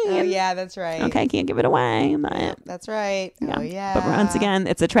first scene? Oh yeah, that's right. Okay, can't give it away. But, That's right. yeah. Oh yeah. But once again,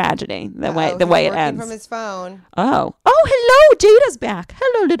 it's a tragedy. The Uh-oh, way he's it working ends. from his phone. Oh, hello, Jada's back.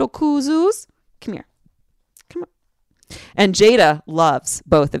 Hello, little kuzus. Come here. Come on. And Jada loves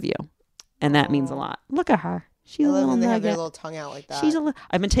both of you, and that means a lot. Look at her. She's I a love little when they have their nugget. little tongue out like that.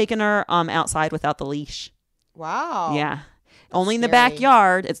 I've been taking her outside without the leash. Wow. Yeah. Only in the scary.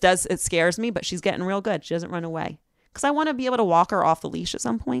 backyard. It scares me, but she's getting real good. She doesn't run away. Because I want to be able to walk her off the leash at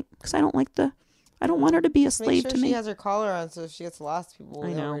some point. Because I don't want her to be a Make slave sure to she me. has her collar on, so if she gets lost, people will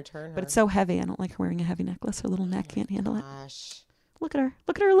I know. return her. But it's so heavy. I don't like her wearing a heavy necklace. Her little neck can't handle it. Gosh. Look at her.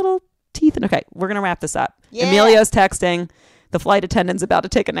 Look at her little teeth. And okay, we're going to wrap this up. Yeah. Emilio's texting. The flight attendant's about to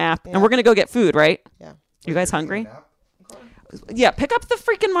take a nap. Yeah. And we're going to go get food, right? Yeah. You guys hungry? Yeah, pick up the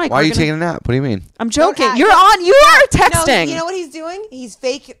freaking mic. Why are We're you gonna- taking a nap? What do you mean? I'm joking. act- You are No, texting. you know what he's doing? He's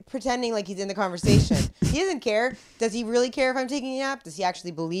fake pretending like he's in the conversation. He doesn't care. Does he really care if I'm taking a nap? Does he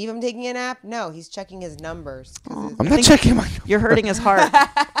actually believe I'm taking a nap? No, he's checking his numbers. 'Cause I'm not checking my. You're hurting his heart.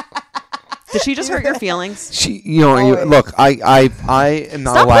 Did she just hurt your feelings? She, you know, Always. look. I am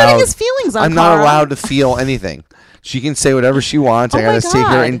not Stop allowed. putting his feelings on I'm not Cara. allowed to feel anything. She can say whatever she wants. Oh I gotta my sit here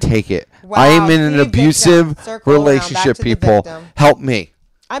God. and take it. Wow, I am in see, an victim. abusive Circle around, back relationship. to the People, victim. help me.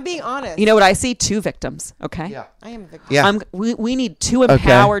 I'm being honest. You know what? I see two victims. Okay. I am a victim. Yeah. We need two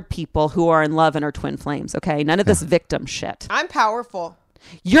empowered people who are in love and are twin flames. Okay. None of this victim shit. I'm powerful.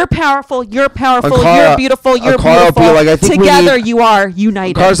 You're powerful. You're powerful. Cara- You're beautiful. You're Cara will be beautiful. like, I think we Together, need- you are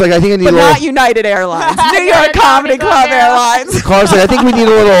united. Cara's like, I think I need but a little. not United Airlines. New York Comedy Club Airlines. Cara's like, I think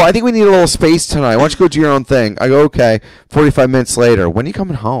we need a little space tonight. Why don't you go do your own thing? I go, okay. 45 minutes later, when are you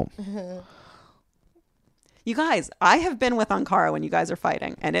coming home? You guys, I have been with Ankara when you guys are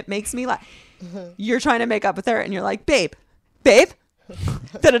fighting, and it makes me laugh. You're trying to make up with her, and you're like, babe,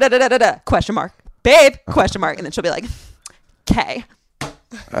 da-da-da-da-da-da, question mark, babe, question mark, and then she'll be like, okay.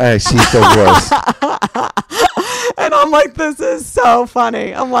 She's the worst. And I'm like, this is so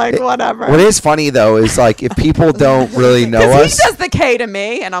funny. I'm like, whatever. What is funny though is like if people don't really know Because us, he does the K to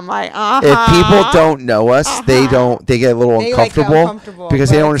me, and I'm like, if people don't know us, they get a little They, like, get uncomfortable uncomfortable, because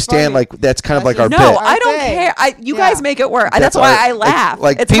but they don't it's understand funny. like that's kind of That's like our just- No, bit. I don't thing. care. You Yeah. guys make it work. That's why I laugh.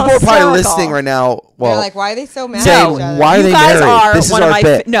 Like It's people are probably hysterical. listening right now. Well, They're like, why are they so mad saying, at each other? why are You they guys married? are This is one of our my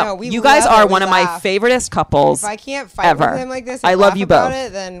bit. no. No, we You guys love are it. We one of my laugh. favoriteest couples If I can't fight ever. with him like this, I and love laugh you about both.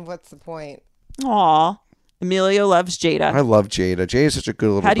 it, then what's the point? Aw, Emilio loves Jada. I love Jada. Jada's such a good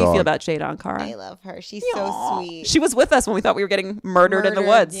little How do you dog. feel about Jada Ankara? I love her. She's so sweet. She was with us when we thought we were getting murdered in the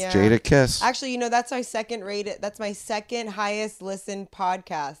woods. yeah. Jada Kiss? Actually, you know, that's my second rated. That's my second highest listened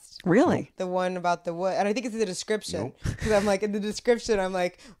podcast. Really? The one about the wood, and I think it's in the description because I'm like in the description. I'm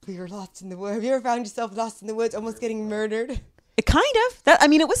like, we were lost in the woods. Have you ever found yourself lost in the woods, almost getting murdered? It kind of. That I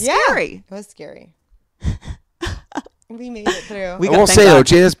mean, it was scary. It was scary. We made it through. We I got- will thank say though, God.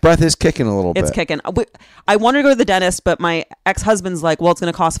 Jada's breath is kicking a little It's bit. kicking. I wanted to go to the dentist, but my ex-husband's like, well, it's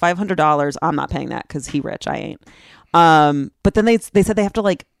going to cost $500. I'm not paying that because he rich. I ain't. But then they said they have to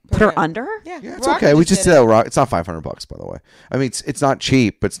like put her under. yeah, Yeah, it's Rocket okay. We just did did it. that. Rock. It's not $500, by the way. I mean, it's not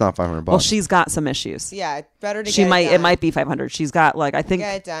cheap, but it's not $500. Well, she's got some issues. Yeah, it's better to She get might. it done. It might be 500. She's got like I think.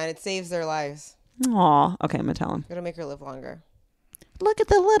 Get it done. It saves their lives. Aw. Okay, I'm gonna tell him. It'll make her live longer. Look at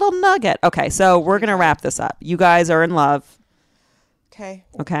the little nugget. Okay, so we're gonna wrap this up. You guys are in love. Okay.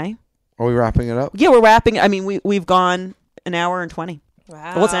 Okay. Are we wrapping it up? Yeah, we're wrapping. I mean, we've gone an hour and 20.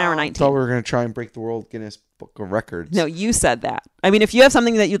 Wow. Well, it's an hour and I 19. thought we were going to try and break the World Guinness Book of Records. No, you said that. I mean, if you have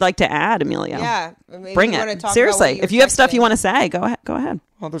something that you'd like to add, Emilio, Yeah. Maybe bring you wanna it. talk about Seriously, what you're if you have stuff texting. you want to say, go ahead. Go ahead.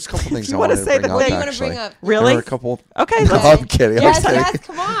 Well, there's a couple things you I wanna wanted say to bring the up. thing- What do you want to actually. bring up? Really? There were a couple. Okay. No, I'm kidding. I'm Yes, kidding. yes,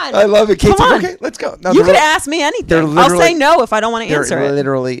 come on. I love it. Kate's Come like, on. okay, let's go. No, You there could were- ask me there anything. I'll literally- say no if I don't want to answer There it.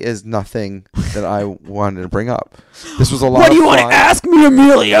 literally is nothing that I wanted to bring up. This was a lot What do of you want to fun. ask me,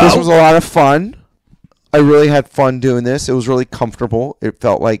 Emilio? This was a lot of fun. I really had fun doing this. It was really comfortable. It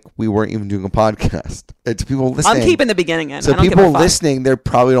felt like we weren't even doing a podcast. It's people listening. I'm keeping the beginning in. So I don't give people a fuck. listening, they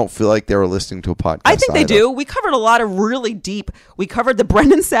probably don't feel like they were listening to a podcast. I think they either. do. We covered a lot of really deep. We covered the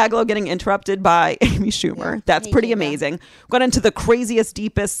Brendan Saglow getting interrupted by Amy Schumer. That's Hey, pretty Jada. amazing. Got into the craziest,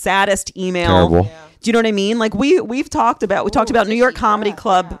 deepest, saddest email. Terrible. Yeah. Do you know what I mean? Like we talked about New York Comedy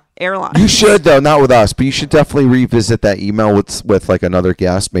Club Airlines. You should though, not with us, but you should definitely revisit that email with like another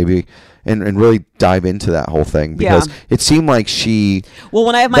guest, maybe, and really dive into that whole thing because Yeah. it seemed like she Well,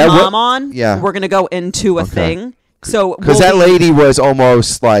 when I have my That mom on, yeah. we're gonna go into a Okay. thing. So because we'll that be- lady was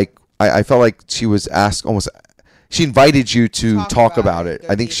almost like I felt like she was asked almost. She invited you to talk about it. Go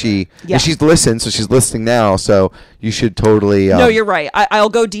I think deeper. and she's listened, so she's listening now. So you should totally. No, you're right. I'll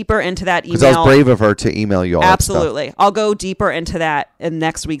go deeper into that email. Because I was brave of her to email you all Absolutely. that stuff. I'll go deeper into that in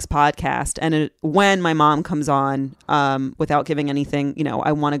next week's podcast. And when my mom comes on, without giving anything,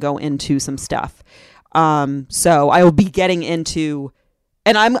 I want to go into some stuff. So I will be getting into,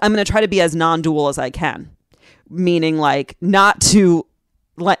 and I'm going to try to be as non-dual as I can, meaning like not to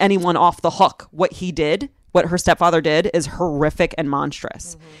let anyone off the hook. What her stepfather did is horrific and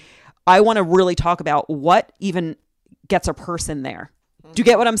monstrous. Mm-hmm. I want to really talk about what even gets a person there. Mm-hmm. Do you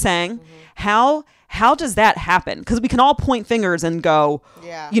get what I'm saying? Mm-hmm. How does that happen? Because we can all point fingers and go,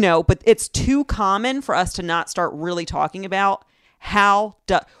 but it's too common for us to not start really talking about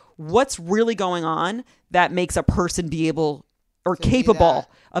what's really going on that makes a person be able or capable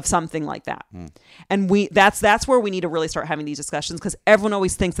of something like that. And that's where we need to really start having these discussions, because everyone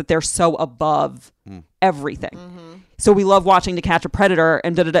always thinks that they're so above everything. So we love watching To Catch a Predator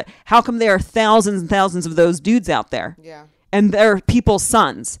and da-da-da. How come there are thousands and thousands of those dudes out there? Yeah. And they're people's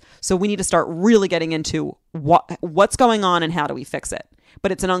sons. So we need to start really getting into what's going on and how do we fix it.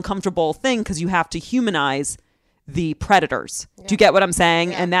 But it's an uncomfortable thing because you have to humanize the predators. Yeah. Do you get what I'm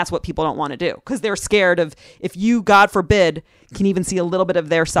saying? Yeah. And that's what people don't want to do, because they're scared of, if you, God forbid, can even see a little bit of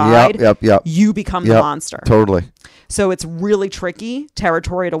their side, you become the monster. Totally. So it's really tricky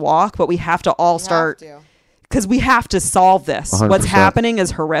territory to walk, but we have to all start, because we have to solve this. 100%. What's happening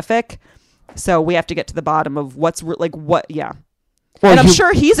is horrific. So we have to get to the bottom of what's what. Yeah. Well, and I'm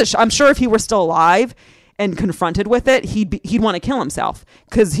sure I'm sure if he were still alive and confronted with it, he'd want to kill himself,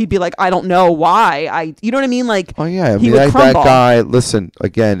 because he'd be like, I don't know why. You know what I mean? Like, oh yeah, I mean that guy. Listen,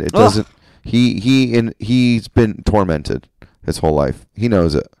 again, it doesn't. He's been tormented his whole life. He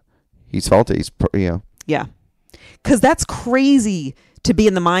knows it. He's felt it. Yeah, because that's crazy to be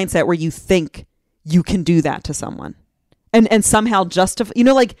in the mindset where you think you can do that to someone, and somehow justify.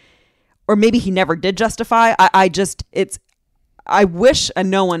 Or maybe he never did justify. I wish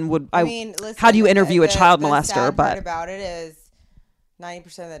no one would. Listen, how do you interview a child molester? The sad part about it is 90%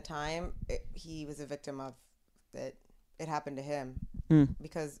 of the time he was a victim of it. It happened to him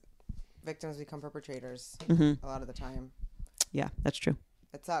because victims become perpetrators a lot of the time. Yeah, that's true.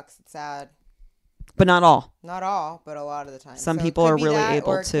 It sucks. It's sad. But not all. Not all, but a lot of the time. Some people are really able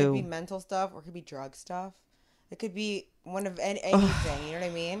or it to. It could be mental stuff, or it could be drug stuff. It could be one of anything. You know what I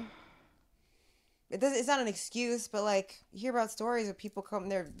mean? It's not an excuse, but like, you hear about stories of people come,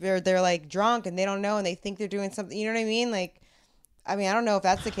 they're like drunk and they don't know and they think they're doing something. You know what I mean? Like, I don't know if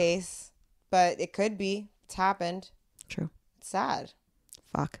that's the case, but it could be. It's happened. True. It's sad.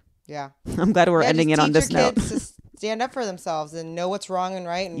 Fuck. Yeah. I'm glad we're ending it on this note. Kids to stand up for themselves and know what's wrong and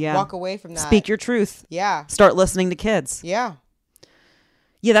right and walk away from that. Speak your truth. Yeah. Start listening to kids. Yeah.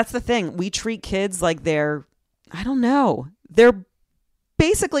 Yeah, that's the thing. We treat kids like they're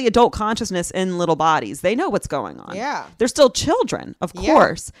basically adult consciousness in little bodies. They know what's going on. Yeah. They're still children, of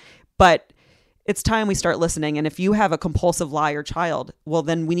course. But it's time we start listening. And if you have a compulsive liar child, well,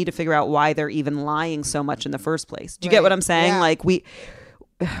 then we need to figure out why they're even lying so much in the first place. Do you get what I'm saying? Yeah. Like,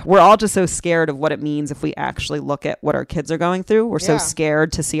 we're all just so scared of what it means if we actually look at what our kids are going through. We're so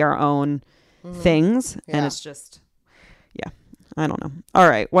scared to see our own things. Yeah. And it's just, I don't know. All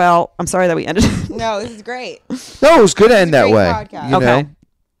right. Well, I'm sorry that we ended. No, this is great. No, it was good to end that way. Podcast. Okay.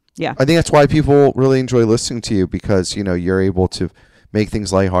 Yeah. I think that's why people really enjoy listening to you, because, you're able to make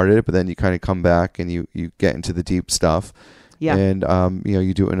things lighthearted, but then you kind of come back and you get into the deep stuff. Yeah. And,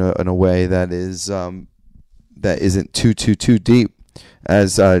 you do it in a way that is, that isn't too deep,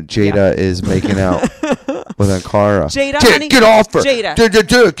 as Jada is making out with Ankara. Jada, honey. Get off her.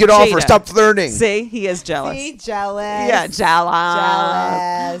 Jada. Get off her. Stop flirting. See, he is jealous. See, jealous. Yeah,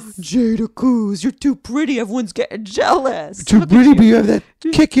 jealous. Jada Coos, you're too pretty. Everyone's getting jealous. Too pretty, but you have that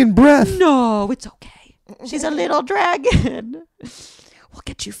kicking breath. No, it's okay. She's a little dragon. We'll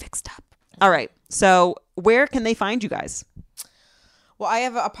get you fixed up. All right. So where can they find you guys? Well, I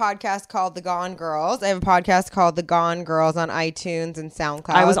have a podcast called The Gone Girls. I have a podcast called The Gone Girls on iTunes and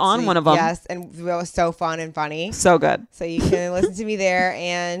SoundCloud. I was on one of them. Yes, and it was so fun and funny. So good. So you can listen to me there.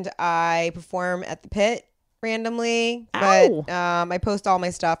 And I perform at the Pit randomly. Ow. But I post all my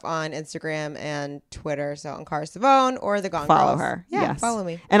stuff on Instagram and Twitter. So Ankara Savone or The Gone Follow Girls. her. Yeah, yes. follow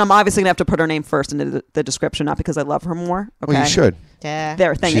me. And I'm obviously going to have to put her name first into the description, not because I love her more. Okay? Well, you should. Yeah.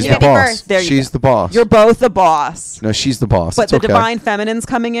 There, thank She's you. the boss. There you She's go. the boss. You're both the boss. No, she's the boss. But it's the okay. divine feminine's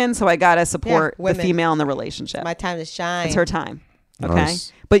coming in, so I got to support the women. female in the relationship. My time to shine. It's her time. Okay?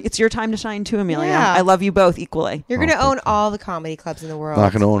 Nice. But it's your time to shine too, Amelia. Yeah. I love you both equally. You're going to own all the comedy clubs in the world. I'm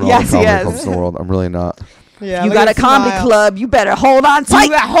not going to own all Yes, the comedy yes. clubs in the world. I'm really not. Yeah, you look got a at the comedy smile. club, you better hold on tight.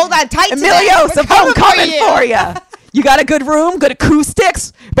 You hold on tight to Emilio, that. some We're phone coming you. for you. You got a good room, good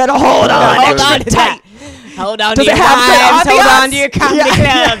acoustics. Better hold on hold extra on to tight. Hold on Does to it your have good vibes. Hold ambiance? on to your comedy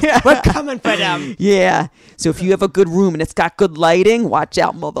Yeah. clubs. We're coming for them. Yeah. So if you have a good room and it's got good lighting, watch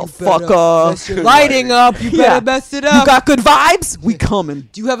out, motherfucker. Mess your lighting up. You better Yeah. mess it You up. got good vibes? We coming.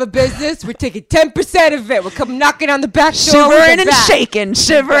 Do you have a business? We're taking 10% of it. We're coming knocking on the back door. with Shivering the and bat. shaking,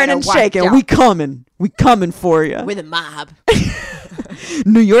 shivering better and watch shaking. out. We coming. We coming for you. With a mob.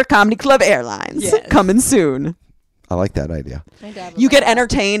 New York Comedy Club Airlines. Yes. Coming soon. I like that idea. You get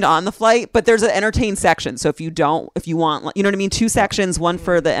entertained on the flight, but there's an entertain section. So if you want, you know what I mean? 2 sections, one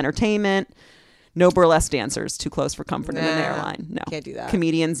for the entertainment. No burlesque dancers, too close for comfort in an Nah, airline. No. can't do that.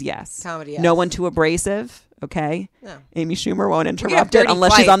 Comedians, yes. Comedy, No yes. one too abrasive. Okay. No. Amy Schumer won't have interrupt it dirty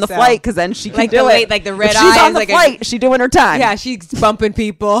unless she's on the flights, so- flight, because then she can Like do the it. late- like the red If she's on eyes, the like a- flight. She doing her time. Yeah, she's bumping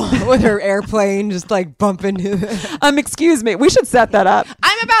people with her airplane, just like bumping. Excuse me. We should set that up.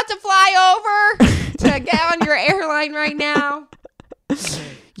 I'm about to fly over to get on your airline right now.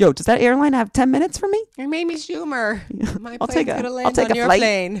 Yo, does that airline have 10 minutes for me? You're Amy Schumer. My I'll plane's take a- gonna I'll land take on a your flight.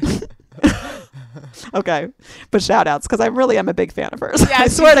 plane. Okay. But shout outs, because I really am a big fan of hers. Yeah, I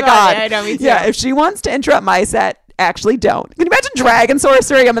she's swear to fun. God. I know, me too. Yeah, if she wants to interrupt my set, actually don't. Can you imagine Dragon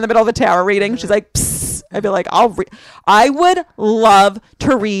Sorcery? I'm in the middle of a tarot reading. She's like, psst. I'd be like, I would love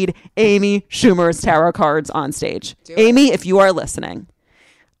to read Amy Schumer's tarot cards on stage. Do it. Amy, if you are listening,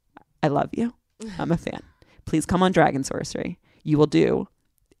 I love you. I'm a fan. Please come on Dragon Sorcery. You will do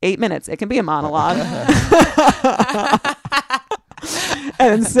 8 minutes. It can be a monologue.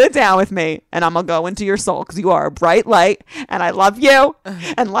 And sit down with me, and I'm going to go into your soul, because you are a bright light, and I love you,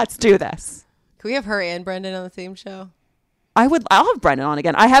 and let's do this. Can we have her and Brendan on the same show? I'll have Brendan on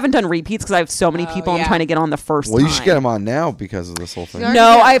again. I haven't done repeats because I have so many Oh, people I'm yeah. trying to get on the first Well, time. you should get him on now because of this whole thing. Sure.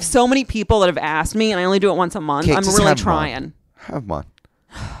 No, Yeah. I have so many people that have asked me, and I only do it once a month. Okay, I'm just really have 'em on. trying. Have him on.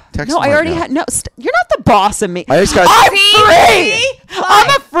 Text No, him I right already now. had. No, you're not the boss of me. I just got. I'm See? free. Fly. I'm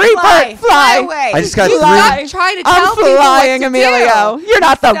a free bird. Fly. away. I just got You three- stop trying to I'm tell people flying, what to Emilio. do. You're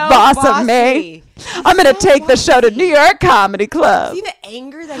not the So boss of bossy. me. I'm gonna take the show to New York Comedy Club. See the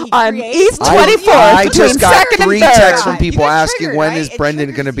anger that he I'm creates? East when 24th you- I between just got second and 3 third. texts from You people get asking triggered, when right? is It Brendan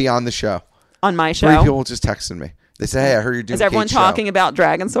triggers going to be you. on the show. On my 3 show. people just texted me. They said, "Hey, I heard you're doing." Is everyone Kate's show." talking about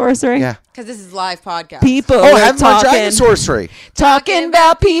Dragon Sorcery? Yeah. Because this is live podcast. People Oh, are have him on talking, Dragon Sorcery. talking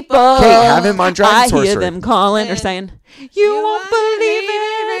about people. Kate, have him on Dragon I Sorcery. hear them calling or saying, "You won't believe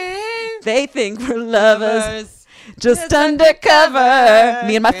it. They think we're lovers, just undercover."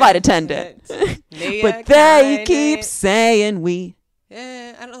 Me and my flight attendant. But they keep saying we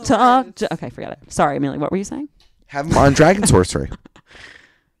I don't know. talk. Okay, forget it. Sorry, Amelia. What were you saying? Have him on Dragon Sorcery.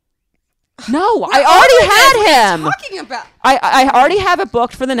 No, I already had him. Talking about. I already have it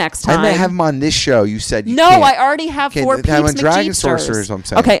booked for the next time. I may have him on this show. You said you No, can't. I already have Okay, 4 then have him peeps on Dragon McJeepsters. Sorcery is what I'm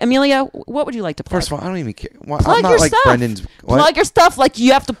saying. Okay, Amelia, what would you like to plug? First of all, I don't even care. Well, plug I'm not your like stuff. Brendan's. What? Plug your stuff like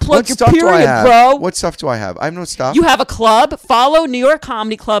you have to plug What your stuff do I period, have? bro. What stuff do I have? I have no stuff. You have a club. Follow New York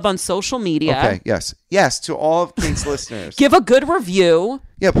Comedy Club on social media. Okay. Yes. Yes. To all of Kate's listeners. Give a good review.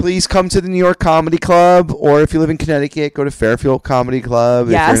 Yeah, please come to the New York Comedy Club, or if you live in Connecticut, go to Fairfield Comedy Club.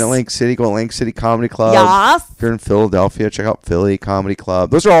 If Yes. you're in Atlantic City, go to Atlantic City Comedy Club. Yes. If you're in Philadelphia, check out Philly Comedy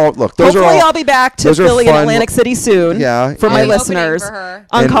Club. Those are all. Look, those Hopefully, are all. I'll be back to those are Philly and fun- Atlantic City soon. Yeah, For my and- listeners. Opening for her.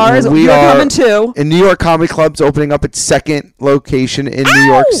 On And cars, we you're are coming too. In New York Comedy Club's opening up its second location in New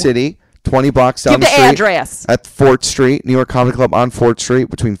York Ow! City, 20 blocks down Give the the street. address. At Fort Street, New York Comedy Club on Fort Street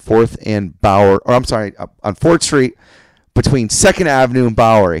between 4th and Bowery. Or I'm sorry, on Fort Street between 2nd Avenue and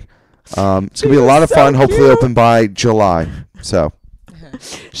Bowery. It's going to be a lot of so fun. Hopefully cute. open by July. So.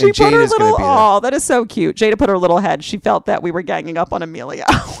 She And put her Jada's gonna little. be there. Oh, that is so cute. Jada put her little head. She felt that we were ganging up on Amelia.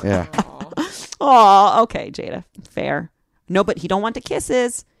 Yeah. Oh, okay, Jada. Fair. No, but he don't want the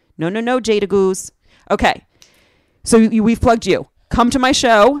kisses. No, Jada Goose. Okay. So we've plugged you. Come to my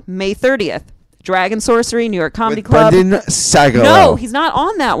show, May 30th. Dragon Sorcery, New York Comedy With Club. Brendan Sagalo. No, he's not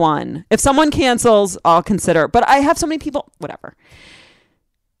on that one. If someone cancels, I'll consider. But I have so many people. Whatever.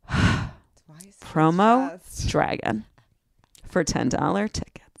 Promo Dragon for $10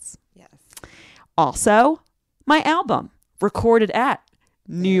 tickets. Yes. Also, my album recorded at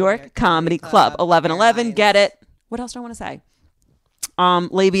New York Comedy Club, 1111. Get it? What else do I want to say?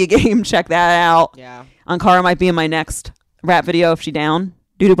 Labia Game, check that out. Yeah. Ankara might be in my next rap video if she down.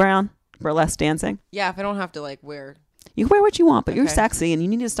 Doodoo Brown, burlesque dancing. Yeah, if I don't have to like wear. You can wear what you want, but you're Okay. sexy and you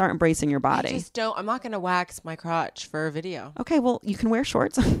need to start embracing your I body. just don't. I'm not gonna wax my crotch for a video. Okay, well, you can wear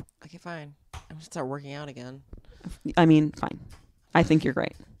shorts. Okay, fine. I'm gonna start working out again. I mean, fine. I think you're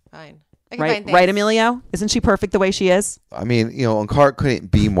great. Fine. Okay, Right, fine, thanks. right, Emilio? Isn't she perfect the way she is? I mean, Ankara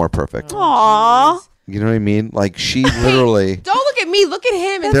couldn't be more perfect. Aww. You know what I mean? Like she literally. Don't look at me. Look at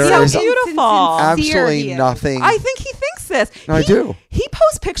him. And There see how is beautiful. absolutely he is. nothing. I think he thinks this. No, I do. He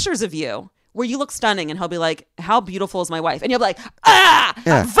posts pictures of you where you look stunning, and he'll be like, "How beautiful is my wife?" And you'll be like, "Ah,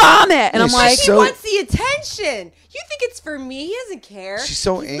 Yeah. vomit!" And Yeah, I'm like, He so- wants the attention. You think it's for me? He doesn't care. She's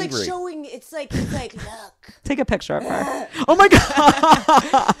so He's angry. like showing. It's like he's like, look. "Take a picture of her." Oh my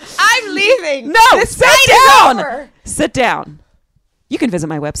god! I'm leaving. No, This sit fight is down. over. Sit down. You can visit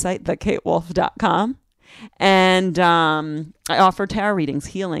my website, thekatewolf.com. And I offer tarot readings,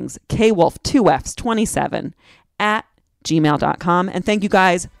 healings, kwolf, 2Fs, 27 at gmail.com. And thank you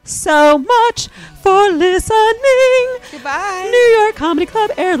guys so much for listening. Goodbye. New York Comedy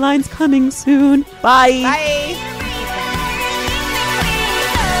Club Airlines coming soon. Bye. Bye.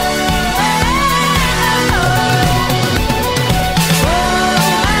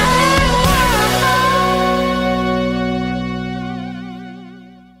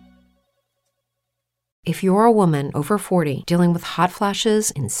 If you're a woman over 40 dealing with hot flashes,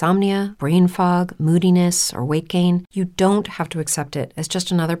 insomnia, brain fog, moodiness, or weight gain, you don't have to accept it as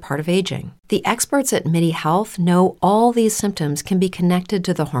just another part of aging. The experts at MIDI Health know all these symptoms can be connected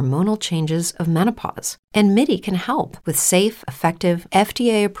to the hormonal changes of menopause. And MIDI can help with safe, effective,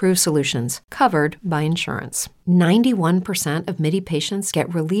 FDA-approved solutions covered by insurance. 91% of MIDI patients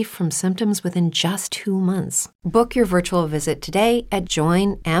get relief from symptoms within just 2 months. Book your virtual visit today at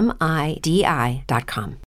joinmidi.com.